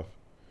took it off.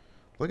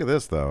 Look at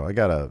this though. I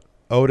got a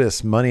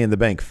Otis Money in the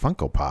Bank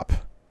Funko Pop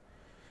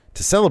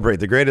to celebrate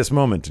the greatest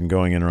moment in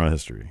Going in Raw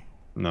history.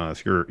 No,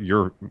 it's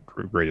your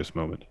greatest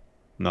moment,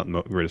 not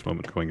greatest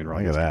moment going in Raw.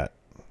 Look at that.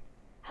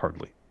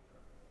 Hardly.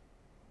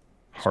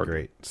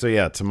 Great. So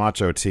yeah, to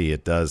Macho T,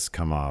 it does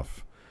come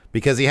off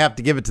because you have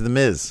to give it to the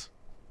Miz.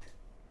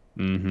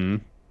 Mm-hmm.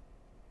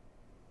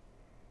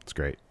 It's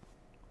great.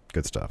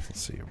 Good stuff.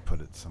 Let's see. I'll put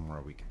it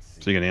somewhere we can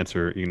see. So you can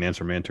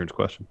answer Mantern's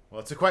question.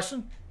 Well, it's a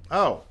question?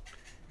 Oh.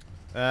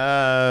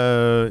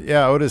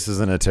 Yeah, Otis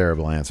isn't a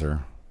terrible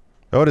answer.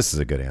 Otis is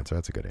a good answer.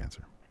 That's a good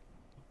answer.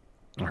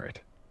 All right.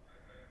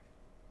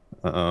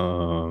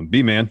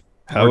 B-Man,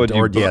 how would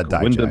you book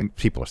Dijak. Wyndham?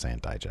 People are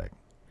saying Dijak.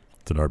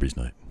 It's an Arby's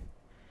night.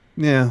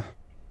 Yeah.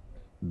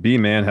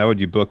 B-Man, how would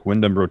you book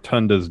Wyndham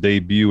Rotunda's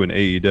debut in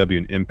AEW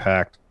and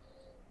Impact?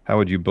 How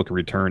would you book a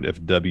return if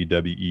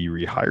WWE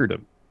rehired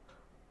him?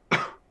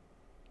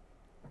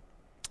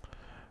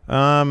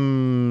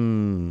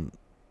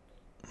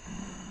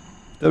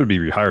 That would be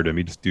rehired him.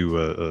 He'd just do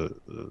a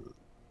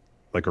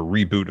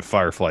reboot of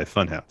Firefly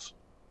Funhouse.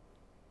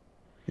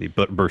 He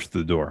burst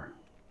through the door.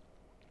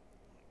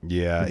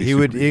 Yeah,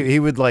 he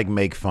would like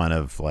make fun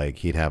of like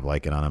he'd have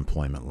like an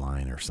unemployment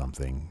line or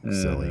something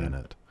silly in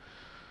it.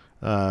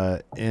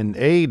 In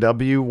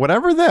AEW,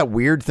 whatever that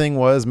weird thing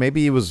was,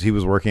 maybe he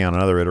was working on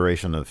another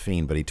iteration of the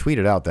Fiend, but he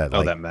tweeted out that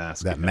that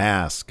mask. That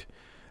mask.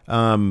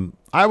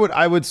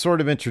 I would sort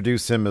of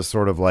introduce him as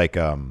sort of like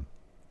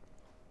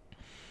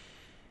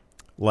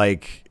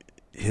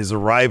his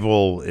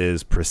arrival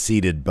is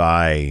preceded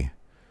by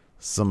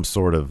some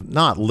sort of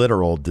not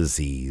literal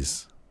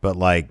disease, but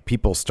like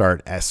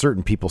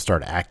certain people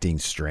start acting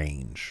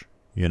strange,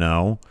 you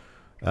know,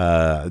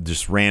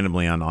 just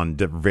randomly on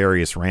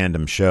various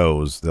random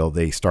shows.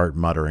 They start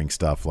muttering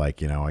stuff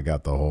like, you know, I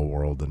got the whole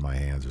world in my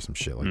hands or some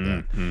shit like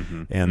that.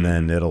 And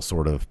then it'll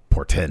sort of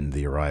portend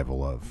the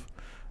arrival of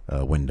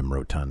Wyndham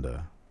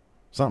Rotunda,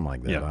 something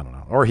like that. Yeah. I don't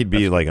know. Or he'd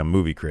be like a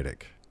movie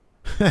critic.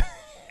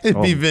 It'd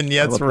be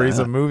vignettes where he's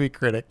a movie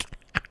critic.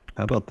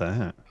 How about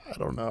that? I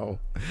don't know.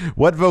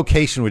 What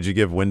vocation would you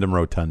give Wyndham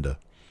Rotunda?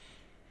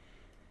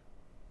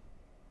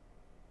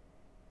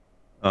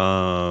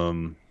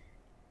 Someone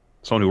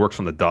who works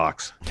on the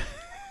docks.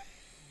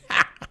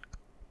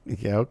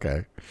 Yeah,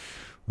 okay.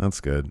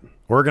 That's good.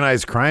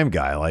 Organized crime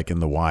guy, like in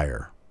The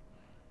Wire.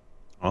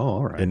 Oh,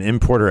 all right. An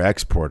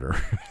importer-exporter.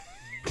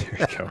 There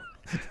you go.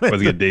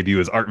 Was he going to debut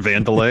as Art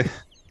Vandelay?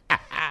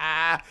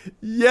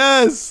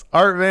 Yes,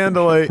 Art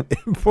Vandelay,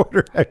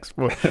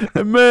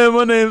 importer-exporter. Man,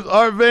 my name's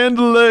Art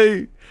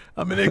Vandelay.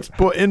 I'm an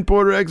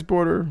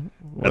importer-exporter.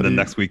 And then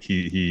next week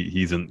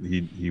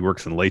he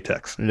works in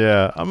latex.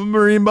 Yeah, I'm a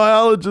marine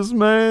biologist,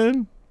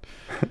 man.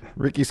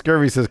 Ricky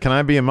Scurvy says, "Can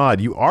I be a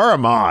mod?" You are a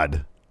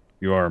mod.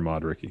 You are a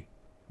mod, Ricky.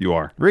 You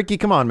are. Ricky,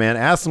 come on, man.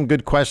 Ask some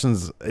good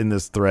questions in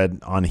this thread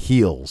on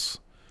heels.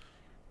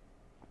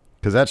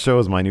 Because that show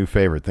is my new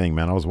favorite thing,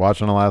 man. I was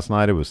watching it last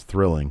night. It was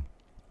thrilling.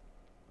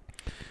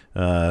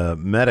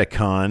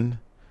 Metacon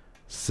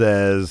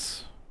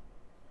says,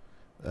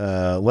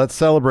 Let's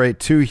celebrate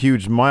 2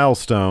 huge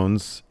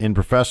milestones in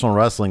professional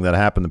wrestling that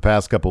happened the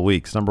past couple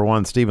weeks. Number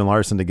 1, Steve and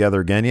Larson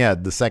together again. Yeah,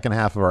 the second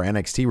half of our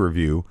NXT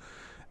review,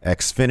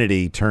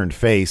 Xfinity turned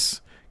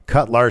face,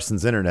 cut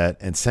Larson's internet,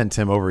 and sent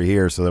him over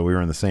here so that we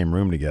were in the same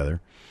room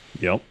together.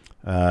 Yep.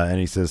 And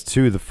he says,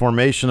 2, the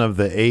formation of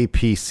the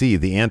APC,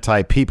 the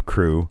Anti-Peep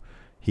Crew.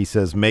 He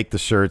says, make the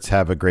shirts.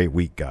 Have a great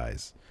week,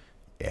 guys.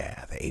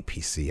 Yeah, the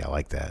APC. I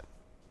like that.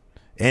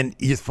 And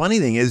the funny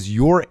thing is,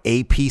 you're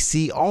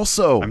APC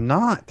also. I'm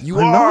not. You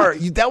are.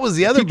 That was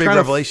the other big trying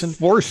revelation.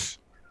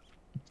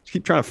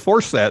 Keep trying to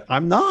force that.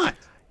 I'm not.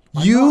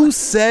 You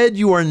said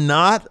you are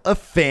not a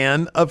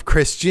fan of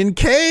Christian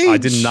Cage. I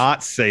did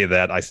not say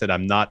that. I said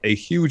I'm not a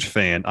huge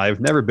fan.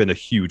 I've never been a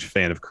huge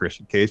fan of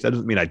Christian Cage. That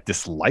doesn't mean I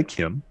dislike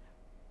him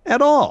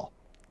at all.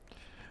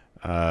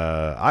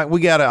 I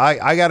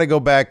gotta go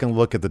back and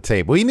look at the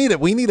tape. We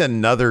need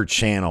another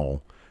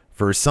channel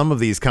for some of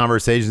these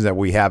conversations that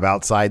we have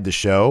outside the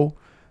show,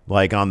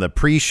 like on the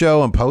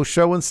pre-show and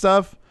post-show and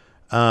stuff.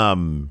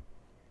 So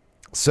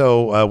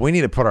we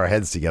need to put our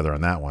heads together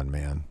on that one,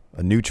 man.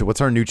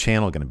 What's our new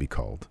channel going to be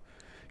called?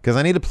 Because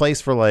I need a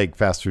place for like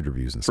fast food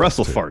reviews and stuff.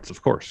 Wrestle Farts,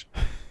 of course.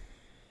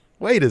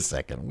 Wait a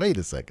second.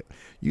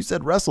 You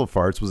said Wrestle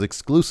Farts was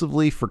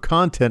exclusively for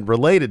content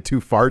related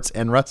to farts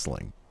and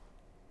wrestling.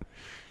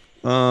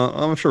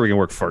 I'm sure we can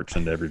work farts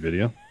into every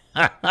video.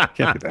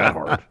 Can't be that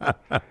hard.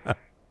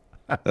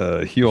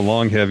 Hugh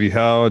Long Heavy,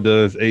 how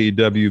does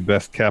AEW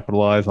best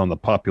capitalize on the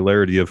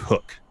popularity of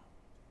Hook?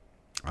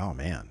 Oh,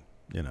 man.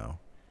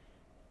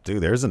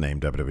 Dude, there's a name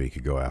WWE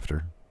could go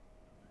after.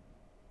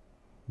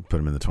 Put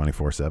him in the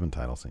 24/7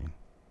 title scene.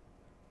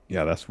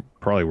 Yeah, that's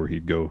probably where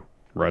he'd go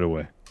right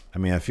away. I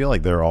mean, I feel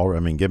like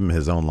give him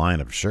his own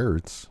line of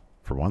shirts,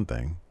 for one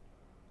thing.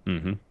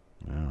 Mm-hmm.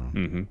 Yeah.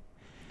 Mm-hmm.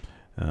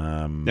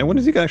 Now, when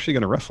is he actually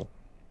going to wrestle?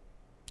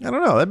 I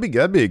don't know.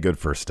 That'd be a good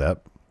first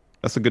step.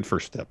 That's a good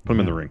first step. Put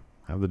him in the ring.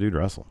 Have the dude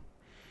wrestle.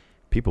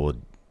 People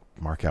would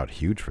mark out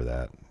huge for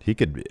that. He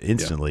could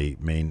instantly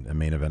main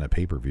event a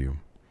pay-per-view.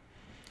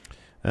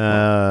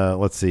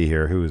 Let's see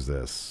here. Who is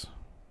this?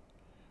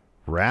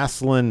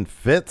 Wrastlin'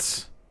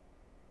 Fitz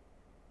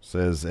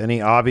says,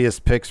 any obvious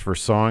picks for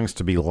songs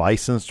to be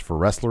licensed for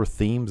wrestler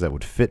themes that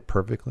would fit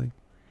perfectly?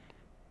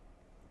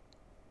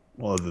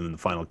 Well, other than the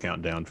final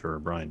countdown for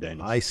Bryan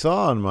Danielson. I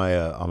saw on my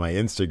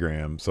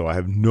Instagram, so I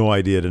have no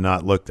idea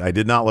I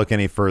did not look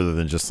any further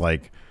than just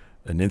like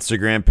an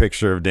Instagram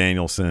picture of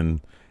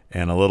Danielson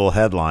and a little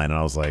headline, and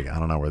I was like, I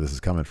don't know where this is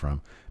coming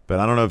from. But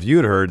I don't know if you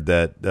had heard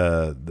that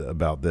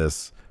about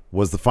this.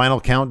 Was the final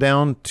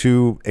countdown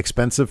too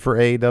expensive for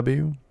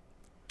AEW?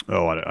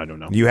 Oh, I don't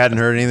know. You hadn't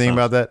heard anything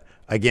about that?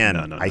 Again,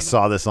 No, I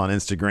saw this on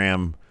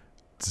Instagram.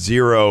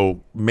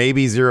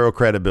 Maybe zero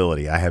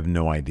credibility. I have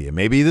no idea.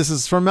 Maybe this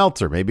is from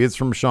Meltzer. Maybe it's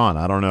from Sean.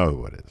 I don't know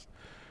who it is.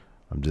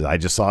 I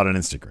just saw it on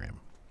Instagram.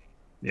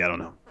 Yeah, I don't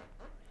know.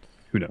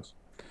 Who knows?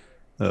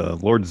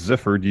 Lord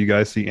Ziffer, do you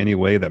guys see any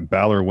way that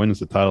Balor wins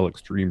the title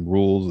Extreme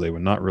Rules? They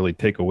would not really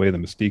take away the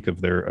mystique of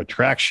their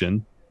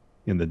attraction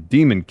in the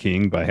Demon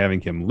King by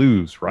having him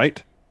lose,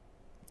 right?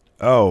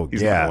 Oh,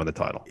 he's not going to win the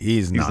title.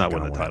 He's not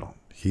winning the title.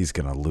 He's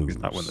going to lose.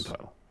 He's not winning the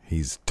title.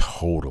 He's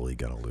totally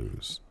going to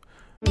lose.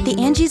 The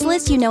Angie's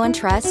List you know and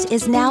trust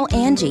is now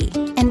Angie,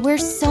 and we're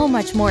so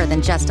much more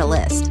than just a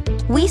list.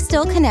 We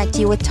still connect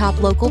you with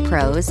top local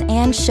pros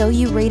and show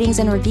you ratings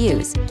and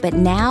reviews, but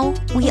now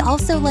we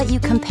also let you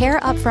compare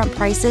upfront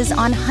prices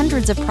on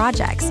hundreds of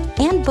projects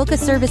and book a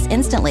service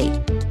instantly.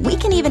 We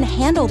can even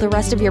handle the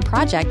rest of your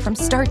project from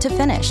start to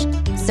finish.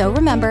 So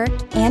remember,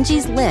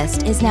 Angie's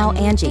List is now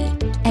Angie,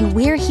 and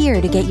we're here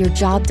to get your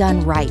job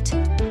done right.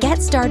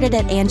 Get started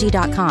at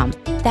Angie.com.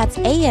 That's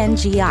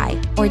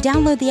ANGI, or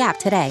download the app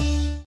today.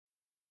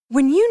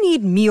 When you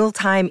need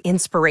mealtime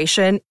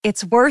inspiration,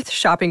 it's worth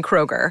shopping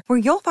Kroger, where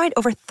you'll find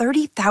over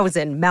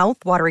 30,000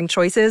 mouth-watering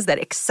choices that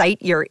excite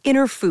your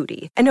inner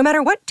foodie. And no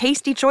matter what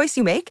tasty choice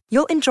you make,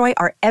 you'll enjoy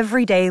our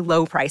everyday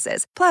low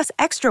prices, plus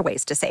extra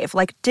ways to save,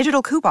 like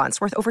digital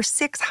coupons worth over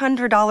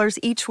 $600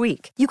 each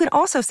week. You can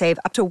also save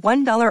up to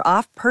 $1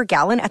 off per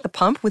gallon at the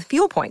pump with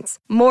fuel points.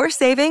 More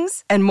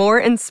savings and more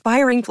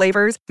inspiring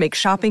flavors make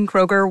shopping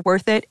Kroger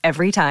worth it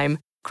every time.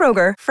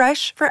 Kroger,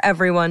 fresh for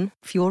everyone.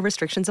 Fuel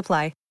restrictions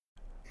apply.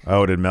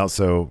 Oh,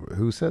 so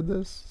who said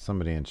this?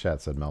 Somebody in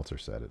chat said Meltzer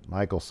said it.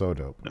 Michael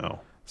Sodope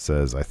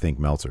says, I think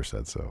Meltzer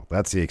said so.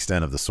 That's the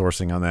extent of the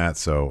sourcing on that,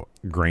 so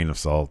grain of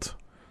salt.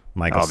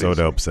 Michael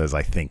Sodope says,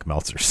 I think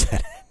Meltzer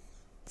said it.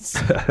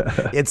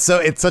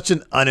 It's such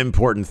an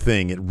unimportant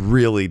thing. It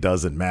really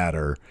doesn't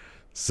matter.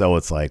 So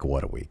it's like,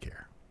 what do we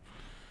care?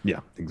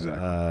 Yeah,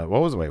 exactly.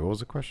 What was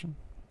the question?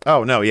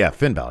 Oh, no, yeah,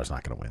 Finn Balor's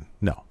not going to win.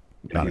 No,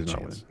 not a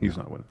chance. He's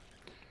not winning.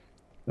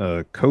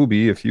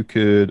 Kobe, if you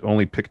could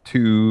only pick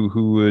 2,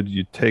 who would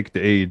you take to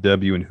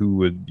AEW and who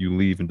would you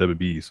leave in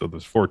WWE? So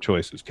there's 4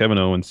 choices: Kevin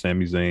Owens,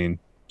 Sami Zayn,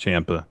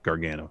 Ciampa,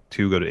 Gargano.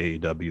 2 go to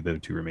AEW, the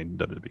 2 remain in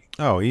WWE.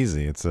 Oh,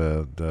 easy. It's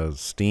the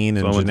Steen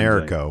and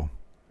Generico.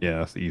 Yeah,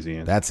 that's the easy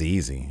answer. That's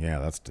easy.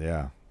 Yeah,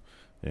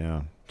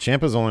 yeah.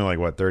 Ciampa's only like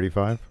what,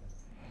 35?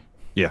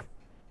 Yeah,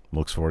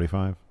 looks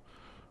 45.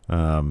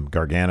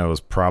 Gargano is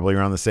probably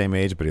around the same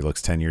age, but he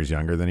looks 10 years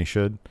younger than he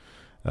should.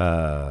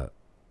 So,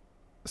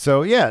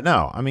 yeah,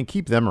 no. I mean,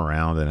 keep them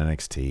around in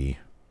NXT.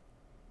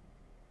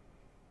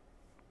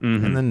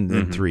 And then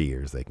in 3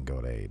 years, they can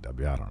go to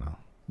AEW. I don't know.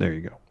 There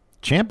you go.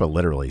 Ciampa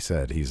literally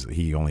said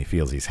he only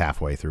feels he's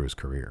halfway through his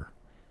career.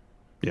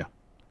 Yeah.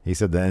 He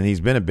said that, and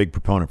he's been a big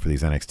proponent for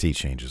these NXT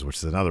changes, which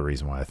is another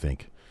reason why I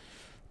think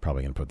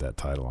probably going to put that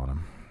title on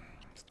him.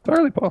 It's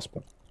entirely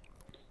possible.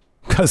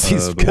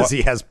 Because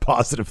he has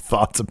positive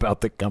thoughts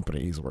about the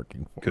company he's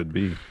working for. Could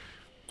be.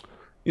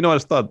 You know,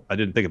 I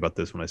didn't think about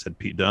this when I said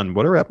Pete Dunne.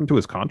 Whatever happened to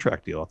his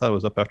contract deal? I thought it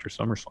was up after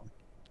SummerSlam.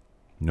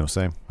 No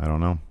say. I don't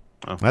know.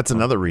 Oh, that's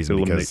another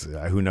reason, because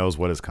who knows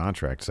what his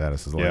contract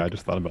status is like. Yeah, I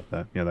just thought about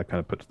that. Yeah, that kind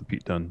of puts the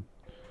Pete Dunne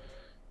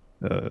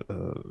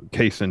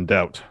case in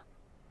doubt.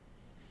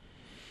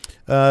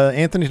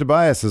 Anthony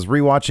Tobias is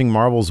rewatching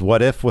Marvel's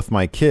What If with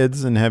my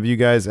kids, and have you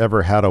guys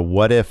ever had a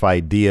what if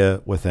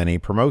idea with any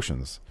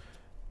promotions?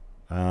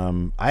 I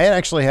had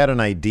actually had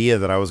an idea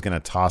that I was going to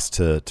toss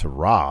to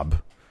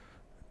Rob,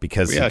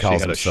 because he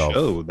calls himself. We actually had a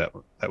show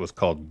that was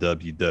called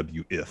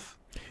WWF.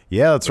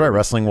 Yeah, that's right.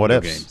 Wrestling What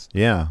Ifs. Games.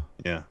 Yeah.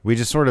 Yeah. We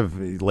just sort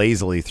of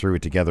lazily threw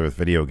it together with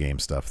video game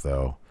stuff,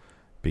 though.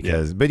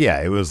 But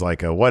yeah, it was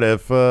like a what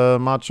if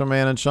Macho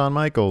Man and Shawn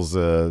Michaels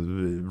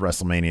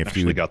WrestleMania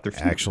feud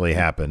actually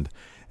happened.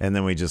 And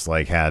then we just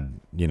we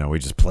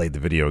just played the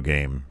video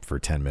game for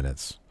 10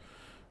 minutes.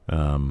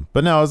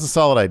 But no, it was a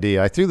solid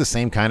idea. I threw the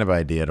same kind of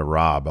idea to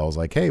Rob. I was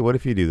like, hey, what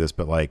if you do this?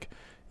 But like,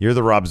 you're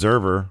the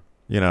Robserver.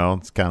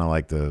 It's kind of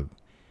like the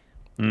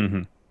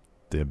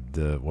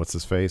what's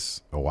his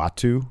face?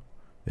 Uatu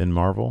in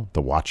Marvel,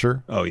 the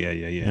Watcher. Oh yeah.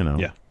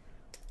 Yeah.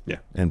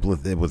 And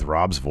with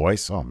Rob's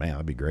voice, oh man,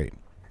 that'd be great.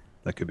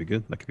 That could be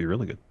good. That could be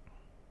really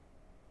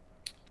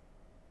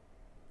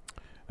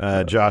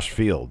good. Josh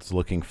Fields,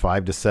 looking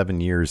 5 to 7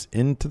 years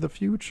into the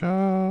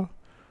future.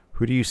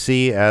 Who do you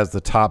see as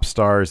the top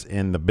stars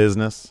in the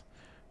business?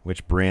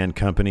 Which brand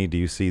company do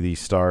you see these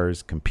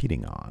stars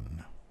competing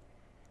on?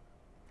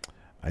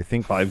 I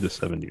think 5 to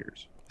 7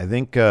 years. I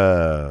think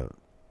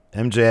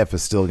MJF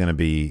is still going to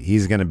be.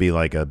 He's going to be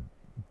like a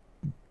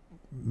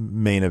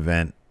main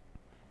event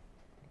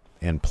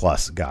and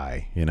plus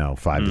guy.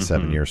 5 to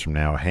 7 years from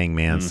now.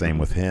 Hangman, same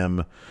with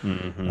him.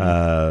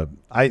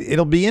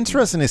 It'll be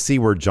interesting to see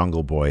where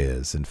Jungle Boy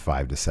is in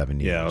 5 to 7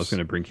 years. Yeah, I was going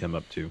to bring him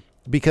up too,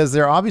 because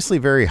they're obviously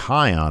very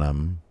high on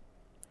him.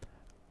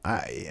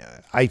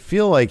 I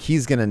feel like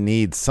he's going to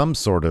need some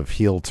sort of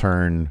heel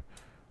turn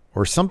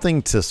or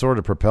something to sort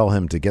of propel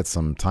him to get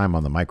some time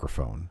on the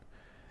microphone.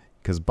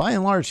 Because by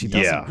and large, he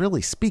doesn't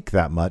really speak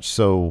that much.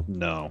 So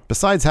no.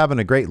 Besides having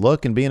a great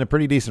look and being a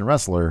pretty decent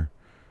wrestler,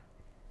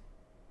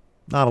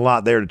 not a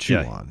lot there to chew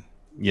on.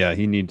 Yeah,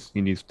 he needs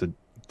to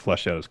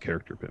flesh out his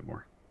character a bit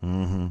more.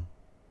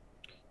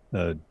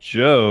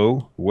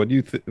 Joe, what do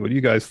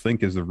you guys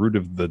think is the root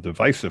of the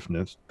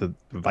divisiveness of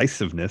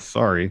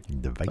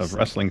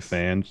wrestling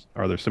fans?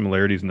 Are there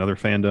similarities in other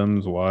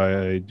fandoms?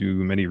 Why do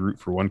many root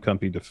for one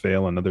company to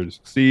fail and another to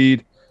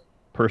succeed?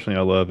 Personally,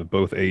 I love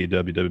both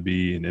AEW,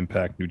 WB, and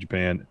Impact, New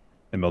Japan,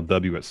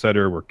 MLW,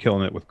 etc. We're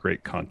killing it with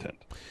great content.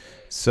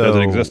 So, does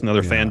it exist in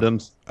other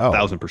fandoms?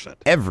 1,000%.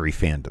 Every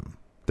fandom.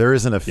 There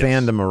isn't a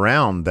fandom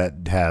around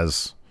that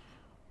has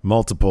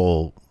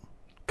multiple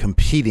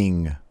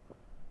competing,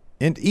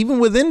 and even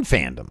within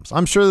fandoms.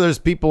 I'm sure there's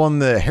people in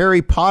the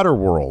Harry Potter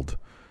world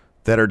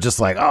that are just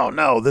like, oh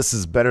no, this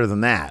is better than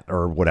that,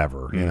 or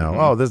whatever.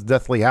 Oh, this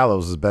Deathly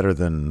Hallows is better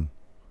than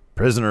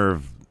Prisoner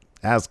of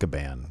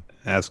Azkaban.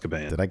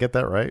 Did I get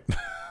that right?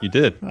 You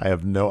did. I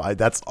have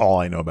that's all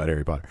I know about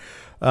Harry Potter.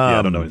 I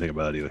don't know anything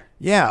about it either.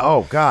 Yeah.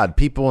 Oh God,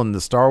 people in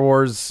the Star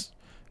Wars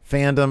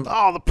fandom.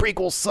 Oh, the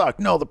prequels suck.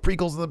 No, the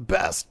prequels are the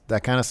best.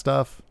 That kind of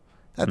stuff.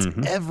 That's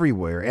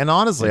everywhere. And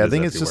honestly, I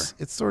think it's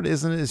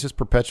just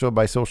perpetuated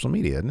by social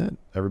media, isn't it?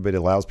 Everybody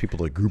allows people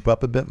to group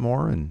up a bit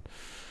more and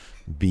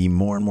be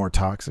more and more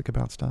toxic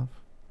about stuff.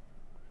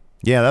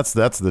 Yeah,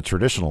 that's the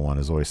traditional one,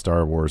 is always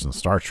Star Wars and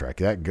Star Trek.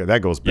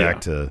 That goes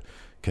back to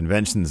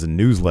conventions and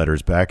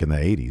newsletters back in the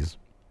 80s.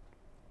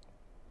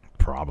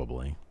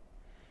 Probably.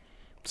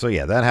 So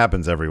yeah, that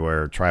happens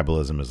everywhere.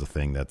 Tribalism is a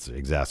thing that's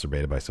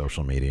exacerbated by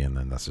social media, and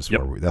then that's just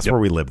where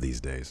we live these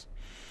days.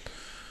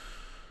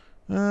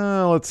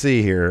 Let's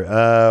see here.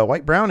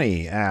 White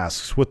Brownie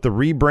asks, with the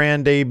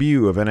rebrand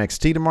debut of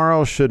NXT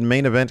tomorrow, should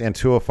Main Event and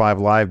 205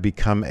 Live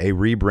become a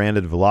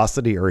rebranded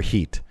Velocity or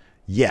Heat?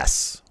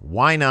 Yes.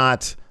 Why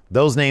not?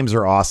 Those names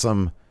are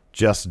awesome.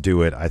 Just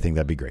do it. I think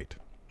that'd be great.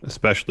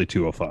 Especially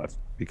 205,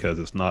 because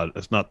it's not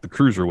the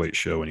cruiserweight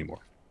show anymore.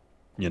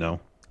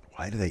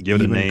 Why do they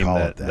give it a name call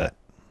it that?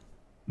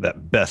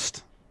 That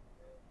best,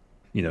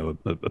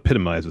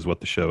 epitomizes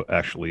what the show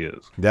actually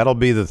is. That'll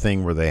be the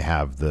thing where they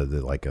have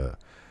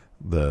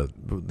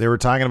they were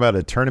talking about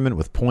a tournament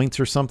with points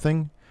or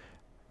something.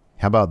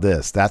 How about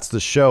this? That's the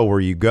show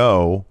where you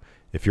go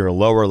if you're a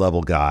lower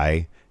level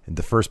guy, and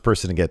the first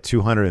person to get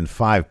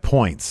 205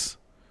 points.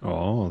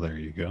 Oh, there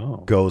you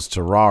go. Goes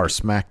to Raw or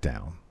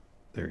SmackDown.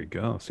 There you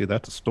go. See,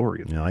 that's a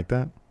story. You like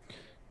that?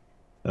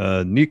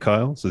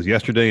 Kyle says,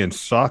 yesterday in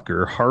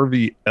soccer,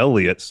 Harvey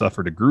Elliott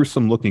suffered a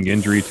gruesome-looking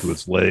injury to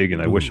his leg,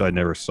 and I wish I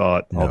never saw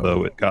it,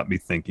 although it got me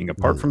thinking.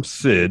 Apart from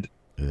Sid,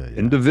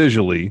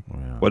 individually,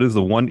 what is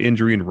the one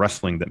injury in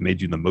wrestling that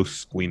made you the most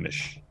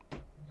squeamish?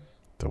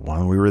 The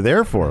one we were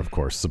there for, of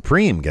course.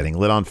 Supreme getting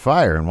lit on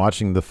fire and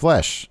watching the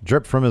flesh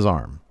drip from his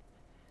arm.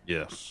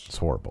 Yes. It's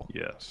horrible.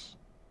 Yes.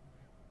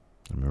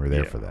 I mean, we were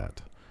there for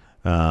that.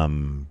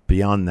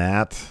 Beyond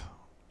that,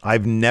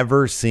 I've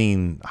never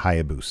seen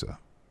Hayabusa.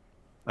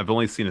 I've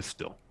only seen a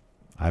still.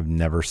 I've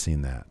never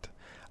seen that.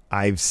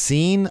 I've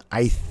seen,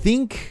 I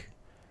think,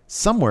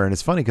 somewhere, and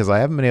it's funny because I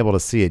haven't been able to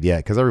see it yet,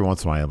 because every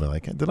once in a while I'll be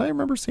like, did I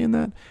remember seeing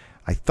that?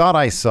 I thought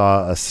I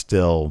saw a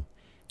still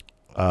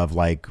of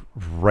like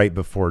right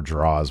before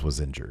Draws was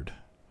injured.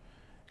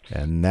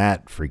 And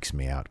that freaks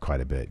me out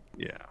quite a bit.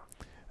 Yeah.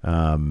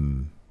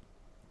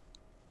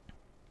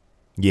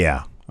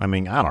 Yeah. I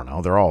mean, I don't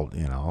know. They're all,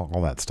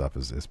 all that stuff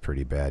is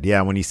pretty bad.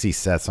 Yeah, when you see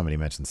Seth, somebody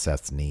mentioned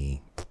Seth's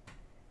knee.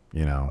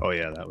 Oh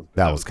yeah,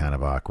 that was kind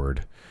of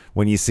awkward.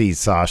 When you see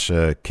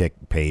Sasha kick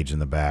Paige in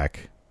the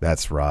back,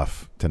 that's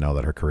rough to know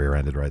that her career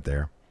ended right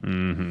there.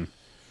 Mm-hmm.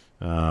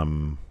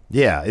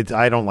 Yeah,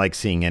 I don't like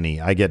seeing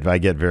any. I get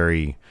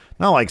very,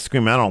 not like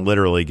screaming. I don't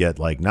literally get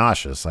like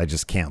nauseous. I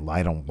just can't.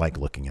 I don't like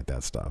looking at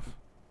that stuff.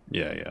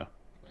 Yeah.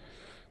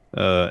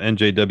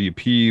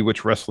 NJWP,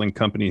 which wrestling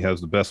company has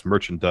the best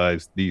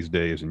merchandise these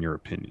days, in your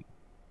opinion?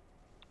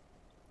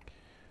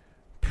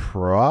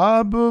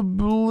 Probably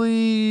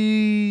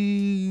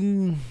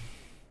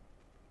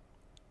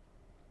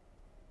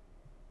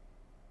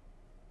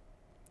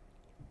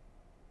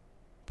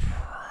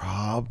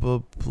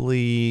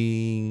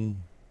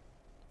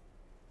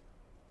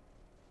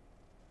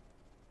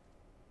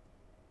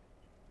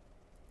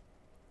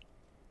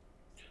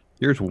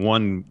Here's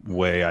one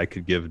way I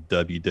could give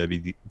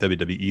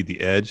WWE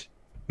the edge.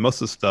 Most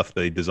of the stuff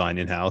they design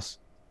in-house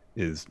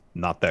is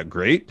not that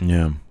great.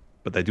 Yeah.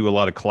 But they do a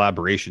lot of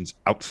collaborations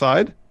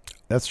outside.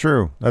 That's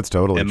true. That's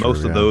totally true. And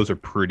most of those are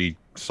pretty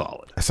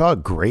solid. I saw a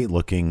great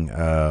looking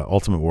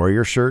Ultimate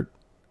Warrior shirt.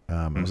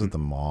 It was at the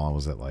mall. It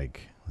was at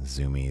like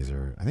Zoomies,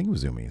 or I think it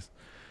was Zoomies.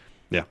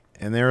 Yeah.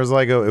 And there was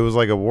like it was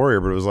like a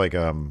warrior, but it was like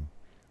a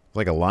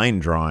line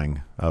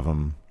drawing of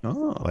him.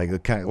 Oh. Like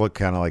it looked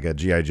kind of like a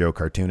G.I. Joe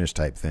cartoonish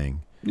type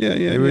thing. Yeah.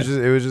 It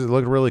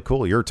looked really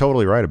cool. You're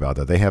totally right about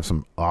that. They have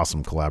some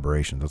awesome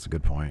collaborations. That's a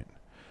good point.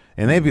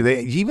 And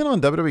they even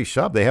on WWE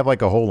Shop, they have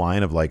like a whole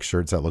line of like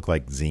shirts that look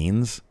like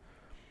zines.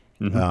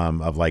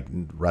 Of like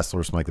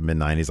wrestlers from like the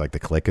mid-90s, like the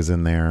Click is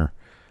in there.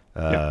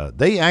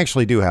 They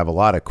actually do have a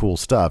lot of cool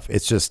stuff.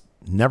 It's just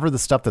never the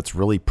stuff that's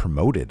really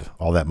promoted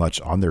all that much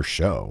on their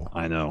show.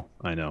 I know.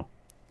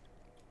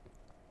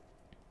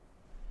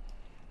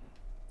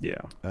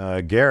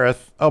 Yeah.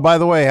 Gareth. Oh, by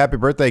the way, happy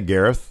birthday,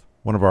 Gareth.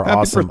 One of our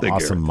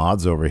awesome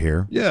mods over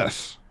here.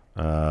 Yes.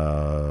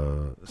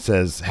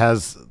 Says,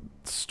 has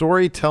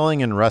storytelling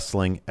in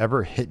wrestling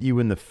ever hit you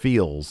in the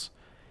feels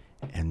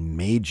and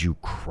made you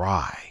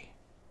cry?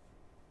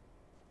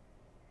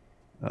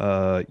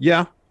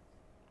 Yeah.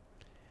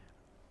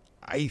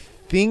 I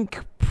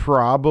think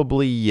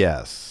probably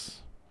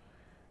yes,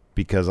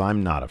 because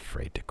I'm not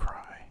afraid to cry.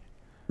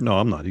 No,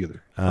 I'm not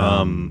either.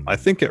 I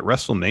think at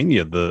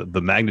WrestleMania,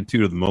 the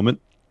magnitude of the moment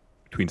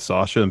between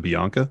Sasha and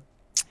Bianca.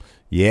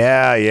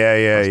 Yeah.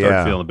 I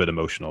started feeling a bit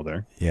emotional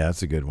there. Yeah,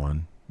 that's a good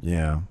one.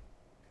 Yeah.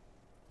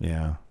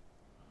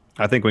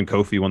 I think when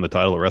Kofi won the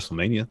title at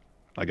WrestleMania,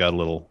 I got a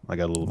little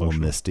emotional. A little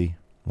misty.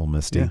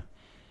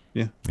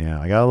 Yeah.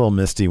 I got a little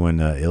misty when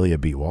Ilya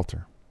beat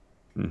Walter.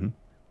 Mm-hmm.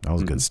 That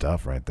was good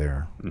stuff right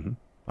there. Mm-hmm.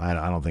 I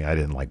don't think I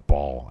didn't like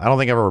bawl. I don't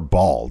think I've ever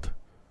bawled.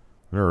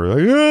 I've never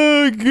like,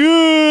 oh,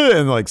 good,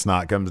 and like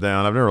snot comes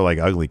down. I've never like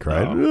ugly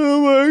cried. No.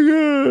 Oh my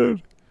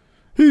god,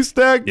 he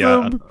stacked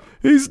them.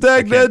 He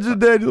stacked Edge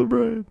and Daniel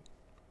Bryan.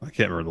 I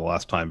can't remember the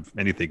last time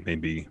anything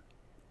made me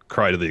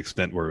cry to the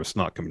extent where it was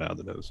snot coming out of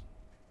the nose.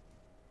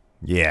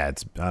 Yeah,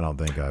 I don't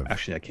think I've.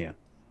 Actually, I can.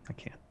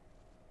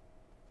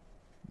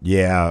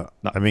 Yeah,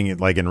 I mean,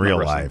 like in real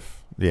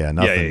life. Yeah,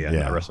 nothing. Yeah,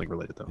 not wrestling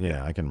related though.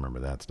 Yeah, I can remember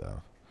that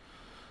stuff.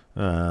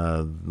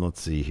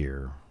 Let's see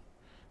here.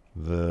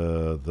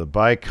 The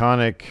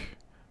Biconic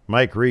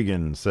Mike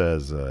Regan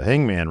says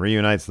Hangman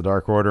reunites the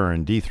Dark Order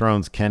and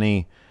dethrones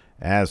Kenny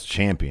as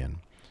champion.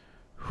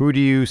 Who do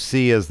you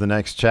see as the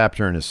next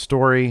chapter in his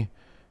story?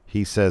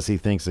 He says he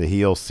thinks a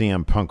heel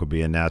CM Punk would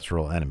be a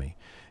natural enemy.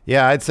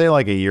 Yeah, I'd say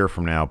like a year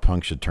from now,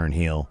 Punk should turn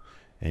heel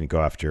and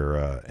go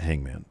after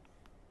Hangman.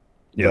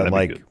 Yeah, but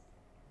like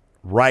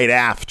right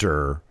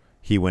after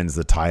he wins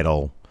the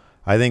title,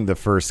 I think the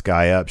first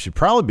guy up should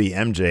probably be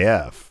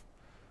MJF.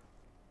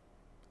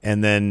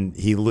 And then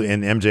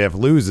MJF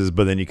loses,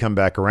 but then you come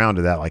back around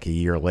to that like a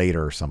year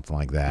later or something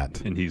like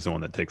that. And he's the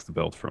one that takes the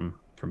belt from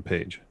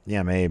Paige.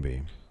 Yeah,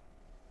 maybe.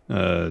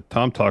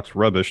 Tom talks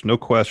rubbish. No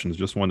questions.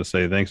 Just want to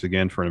say thanks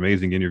again for an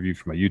amazing interview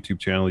for my YouTube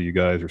channel. You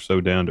guys are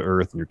so down to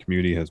earth, and your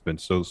community has been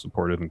so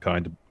supportive and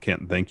kind.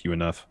 Can't thank you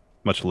enough.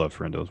 Much love,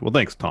 friendos. Well,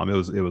 thanks, Tom. It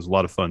was a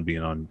lot of fun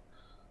being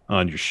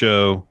on your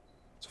show.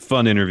 It's a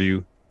fun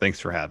interview. Thanks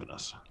for having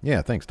us.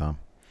 Yeah, thanks, Tom.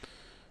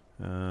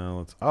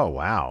 Oh,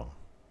 wow.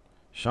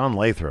 Sean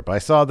Lathrop. I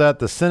saw that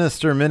the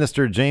sinister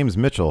minister James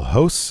Mitchell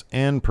hosts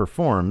and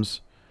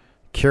performs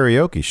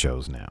karaoke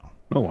shows now.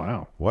 Oh,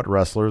 wow. What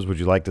wrestlers would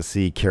you like to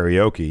see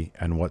karaoke,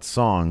 and what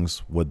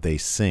songs would they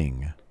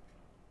sing?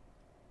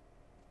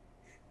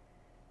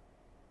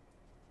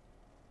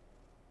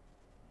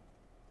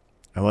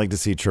 I'd like to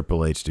see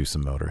Triple H do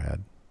some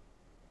Motorhead.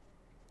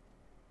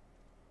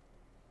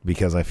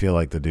 Because I feel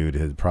like the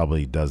dude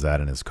probably does that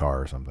in his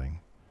car or something.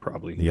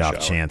 Probably. The off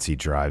chance he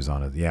drives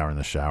on it. Yeah, or in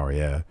the shower,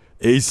 yeah.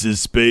 Ace of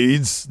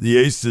Spades. The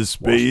Ace of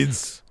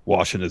Spades.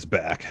 Washing his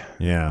back.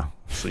 Yeah.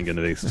 Singing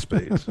an Ace of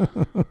Spades.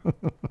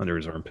 Under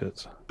his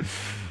armpits.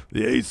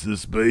 The Ace of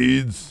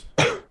Spades.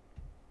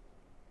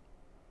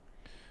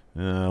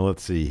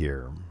 Let's see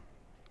here.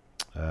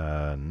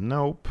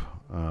 Nope.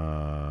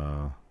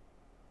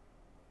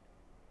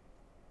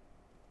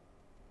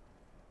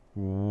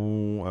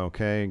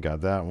 Okay,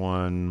 got that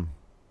one.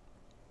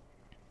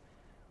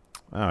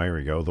 Oh, here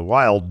we go. The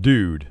Wild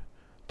Dude.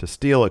 To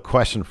steal a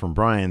question from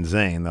Brian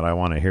Zane that I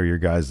want to hear your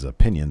guys'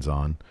 opinions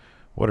on.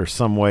 What are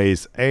some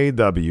ways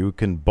AEW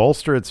can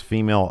bolster its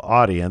female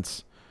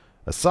audience,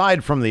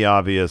 aside from the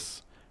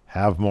obvious,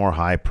 have more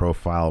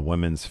high-profile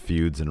women's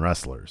feuds and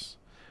wrestlers?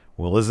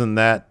 Well, isn't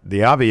that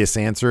the obvious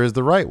answer is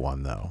the right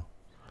one, though?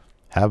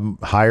 Have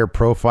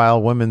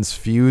higher-profile women's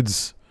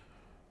feuds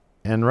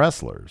and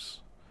wrestlers.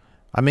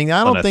 I mean,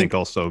 I think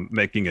also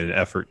making an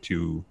effort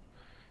to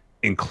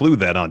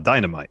include that on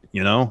Dynamite,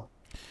 you know?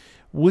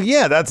 Well,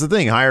 yeah, that's the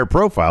thing. Higher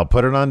profile,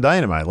 put it on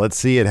Dynamite. Let's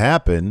see it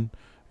happen.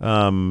 Or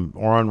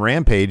on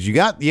Rampage. You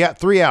got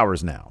 3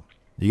 hours now.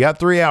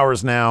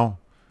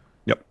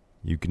 Yep.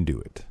 You can do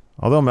it.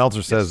 Although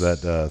Meltzer says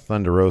that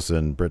Thunder Rosa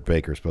and Britt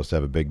Baker are supposed to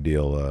have a big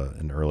deal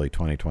in early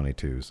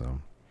 2022. So.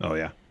 Oh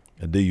yeah.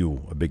 A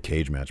big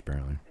cage match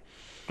apparently.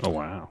 Oh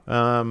wow.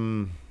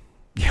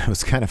 Yeah, it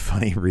was kind of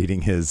funny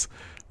reading his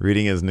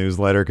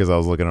newsletter because I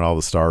was looking at all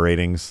the star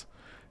ratings.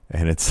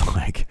 And it's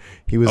like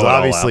he was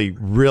obviously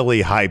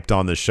really hyped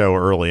on the show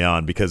early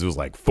on because it was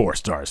like 4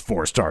 stars,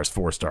 4 stars,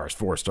 4 stars,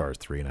 4 stars,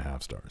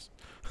 3.5 stars.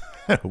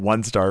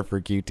 1 star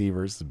for QT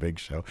versus Big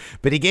Show.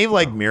 But he gave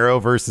like Miro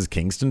versus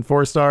Kingston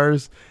 4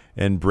 stars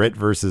and Britt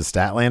versus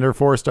Statlander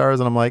 4 stars.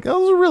 And I'm like, oh,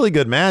 those are really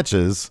good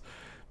matches.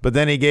 But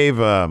then he gave,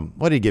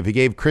 what did he give? He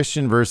gave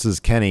Christian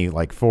versus Kenny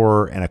like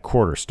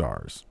 4.25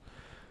 stars.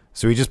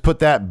 So he just put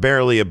that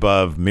barely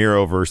above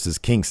Miro versus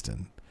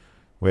Kingston,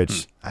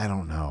 which I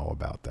don't know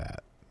about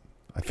that.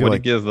 I feel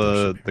what did he give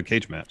the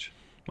cage match?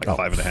 Like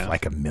 5.5?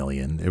 Like $1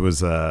 million. It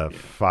was 5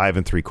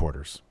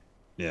 3/4.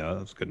 Yeah,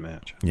 that was a good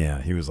match. Yeah,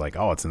 he was like,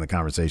 oh, it's in the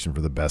conversation for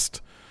the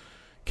best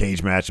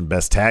cage match and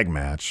best tag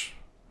match.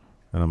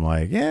 And I'm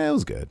like, yeah, it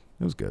was good.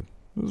 It was good.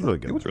 It was really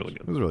good. It was really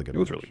good. It was really good. It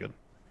was really good.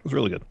 It was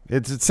really good.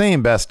 It's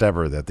saying best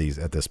ever at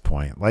this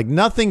point. Like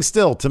nothing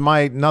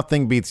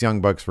beats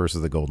Young Bucks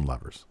versus the Golden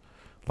Lovers.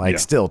 Like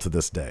still to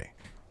this day.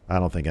 I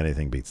don't think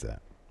anything beats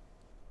that.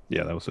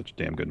 Yeah, that was such a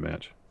damn good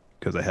match.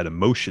 Because it had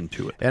emotion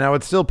to it. And I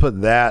would still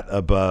put that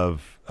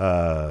above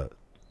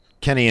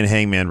Kenny and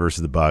Hangman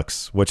versus the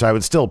Bucks, which I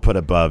would still put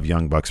above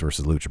Young Bucks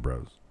versus Lucha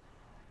Bros.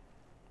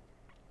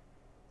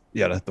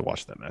 Yeah, I'd have to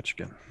watch that match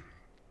again.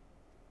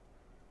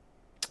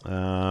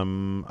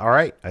 All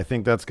right. I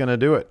think that's going to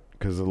do it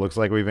because it looks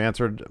like we've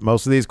answered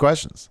most of these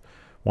questions.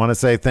 Want to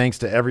say thanks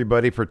to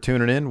everybody for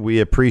tuning in. We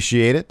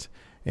appreciate it.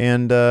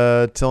 And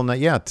I don't know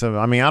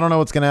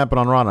what's going to happen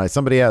on Raw tonight.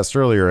 Somebody asked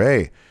earlier,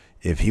 hey,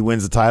 if he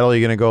wins the title,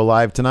 you're going to go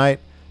live tonight?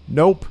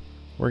 Nope.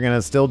 We're going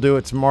to still do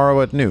it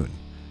tomorrow at noon.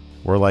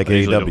 We're like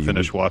AEW. Don't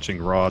finish watching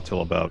Raw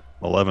till about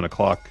 11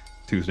 o'clock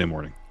Tuesday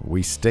morning.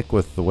 We stick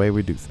with the way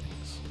we do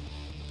things.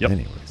 Yep.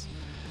 Anyways,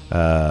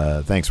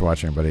 thanks for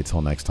watching, everybody.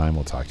 Until next time,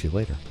 we'll talk to you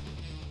later.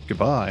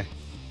 Goodbye.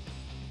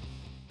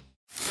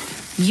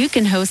 You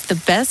can host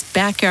the best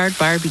backyard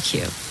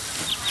barbecue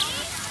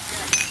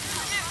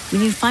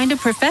when you find a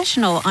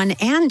professional on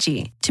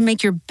Angie to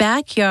make your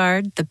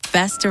backyard the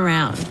best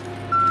around.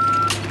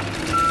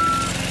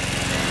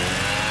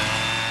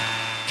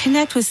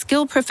 Connect with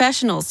skilled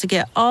professionals to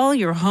get all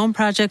your home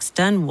projects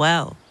done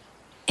well.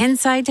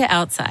 Inside to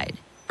outside,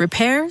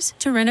 repairs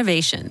to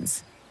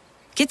renovations.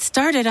 Get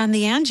started on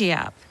the Angie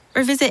app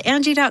or visit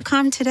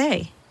Angie.com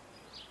today.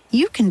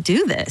 You can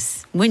do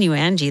this when you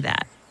Angie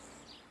that.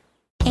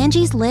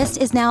 Angie's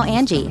List is now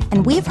Angie,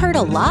 and we've heard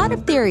a lot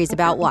of theories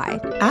about why.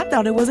 I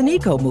thought it was an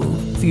eco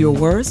move. Fewer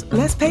words,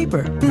 less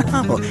paper.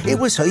 No, it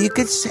was so you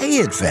could say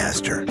it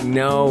faster.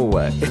 No,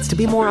 it's to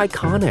be more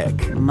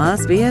iconic.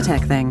 Must be a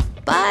tech thing.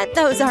 But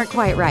those aren't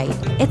quite right.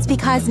 It's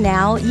because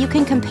now you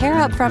can compare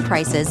upfront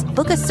prices,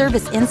 book a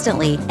service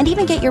instantly, and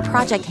even get your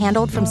project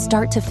handled from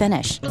start to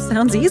finish.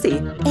 Sounds easy.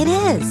 It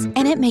is,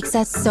 and it makes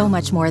us so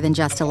much more than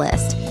just a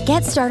list.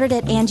 Get started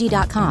at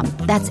Angie.com.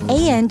 That's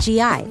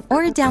ANGI,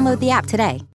 or download the app today.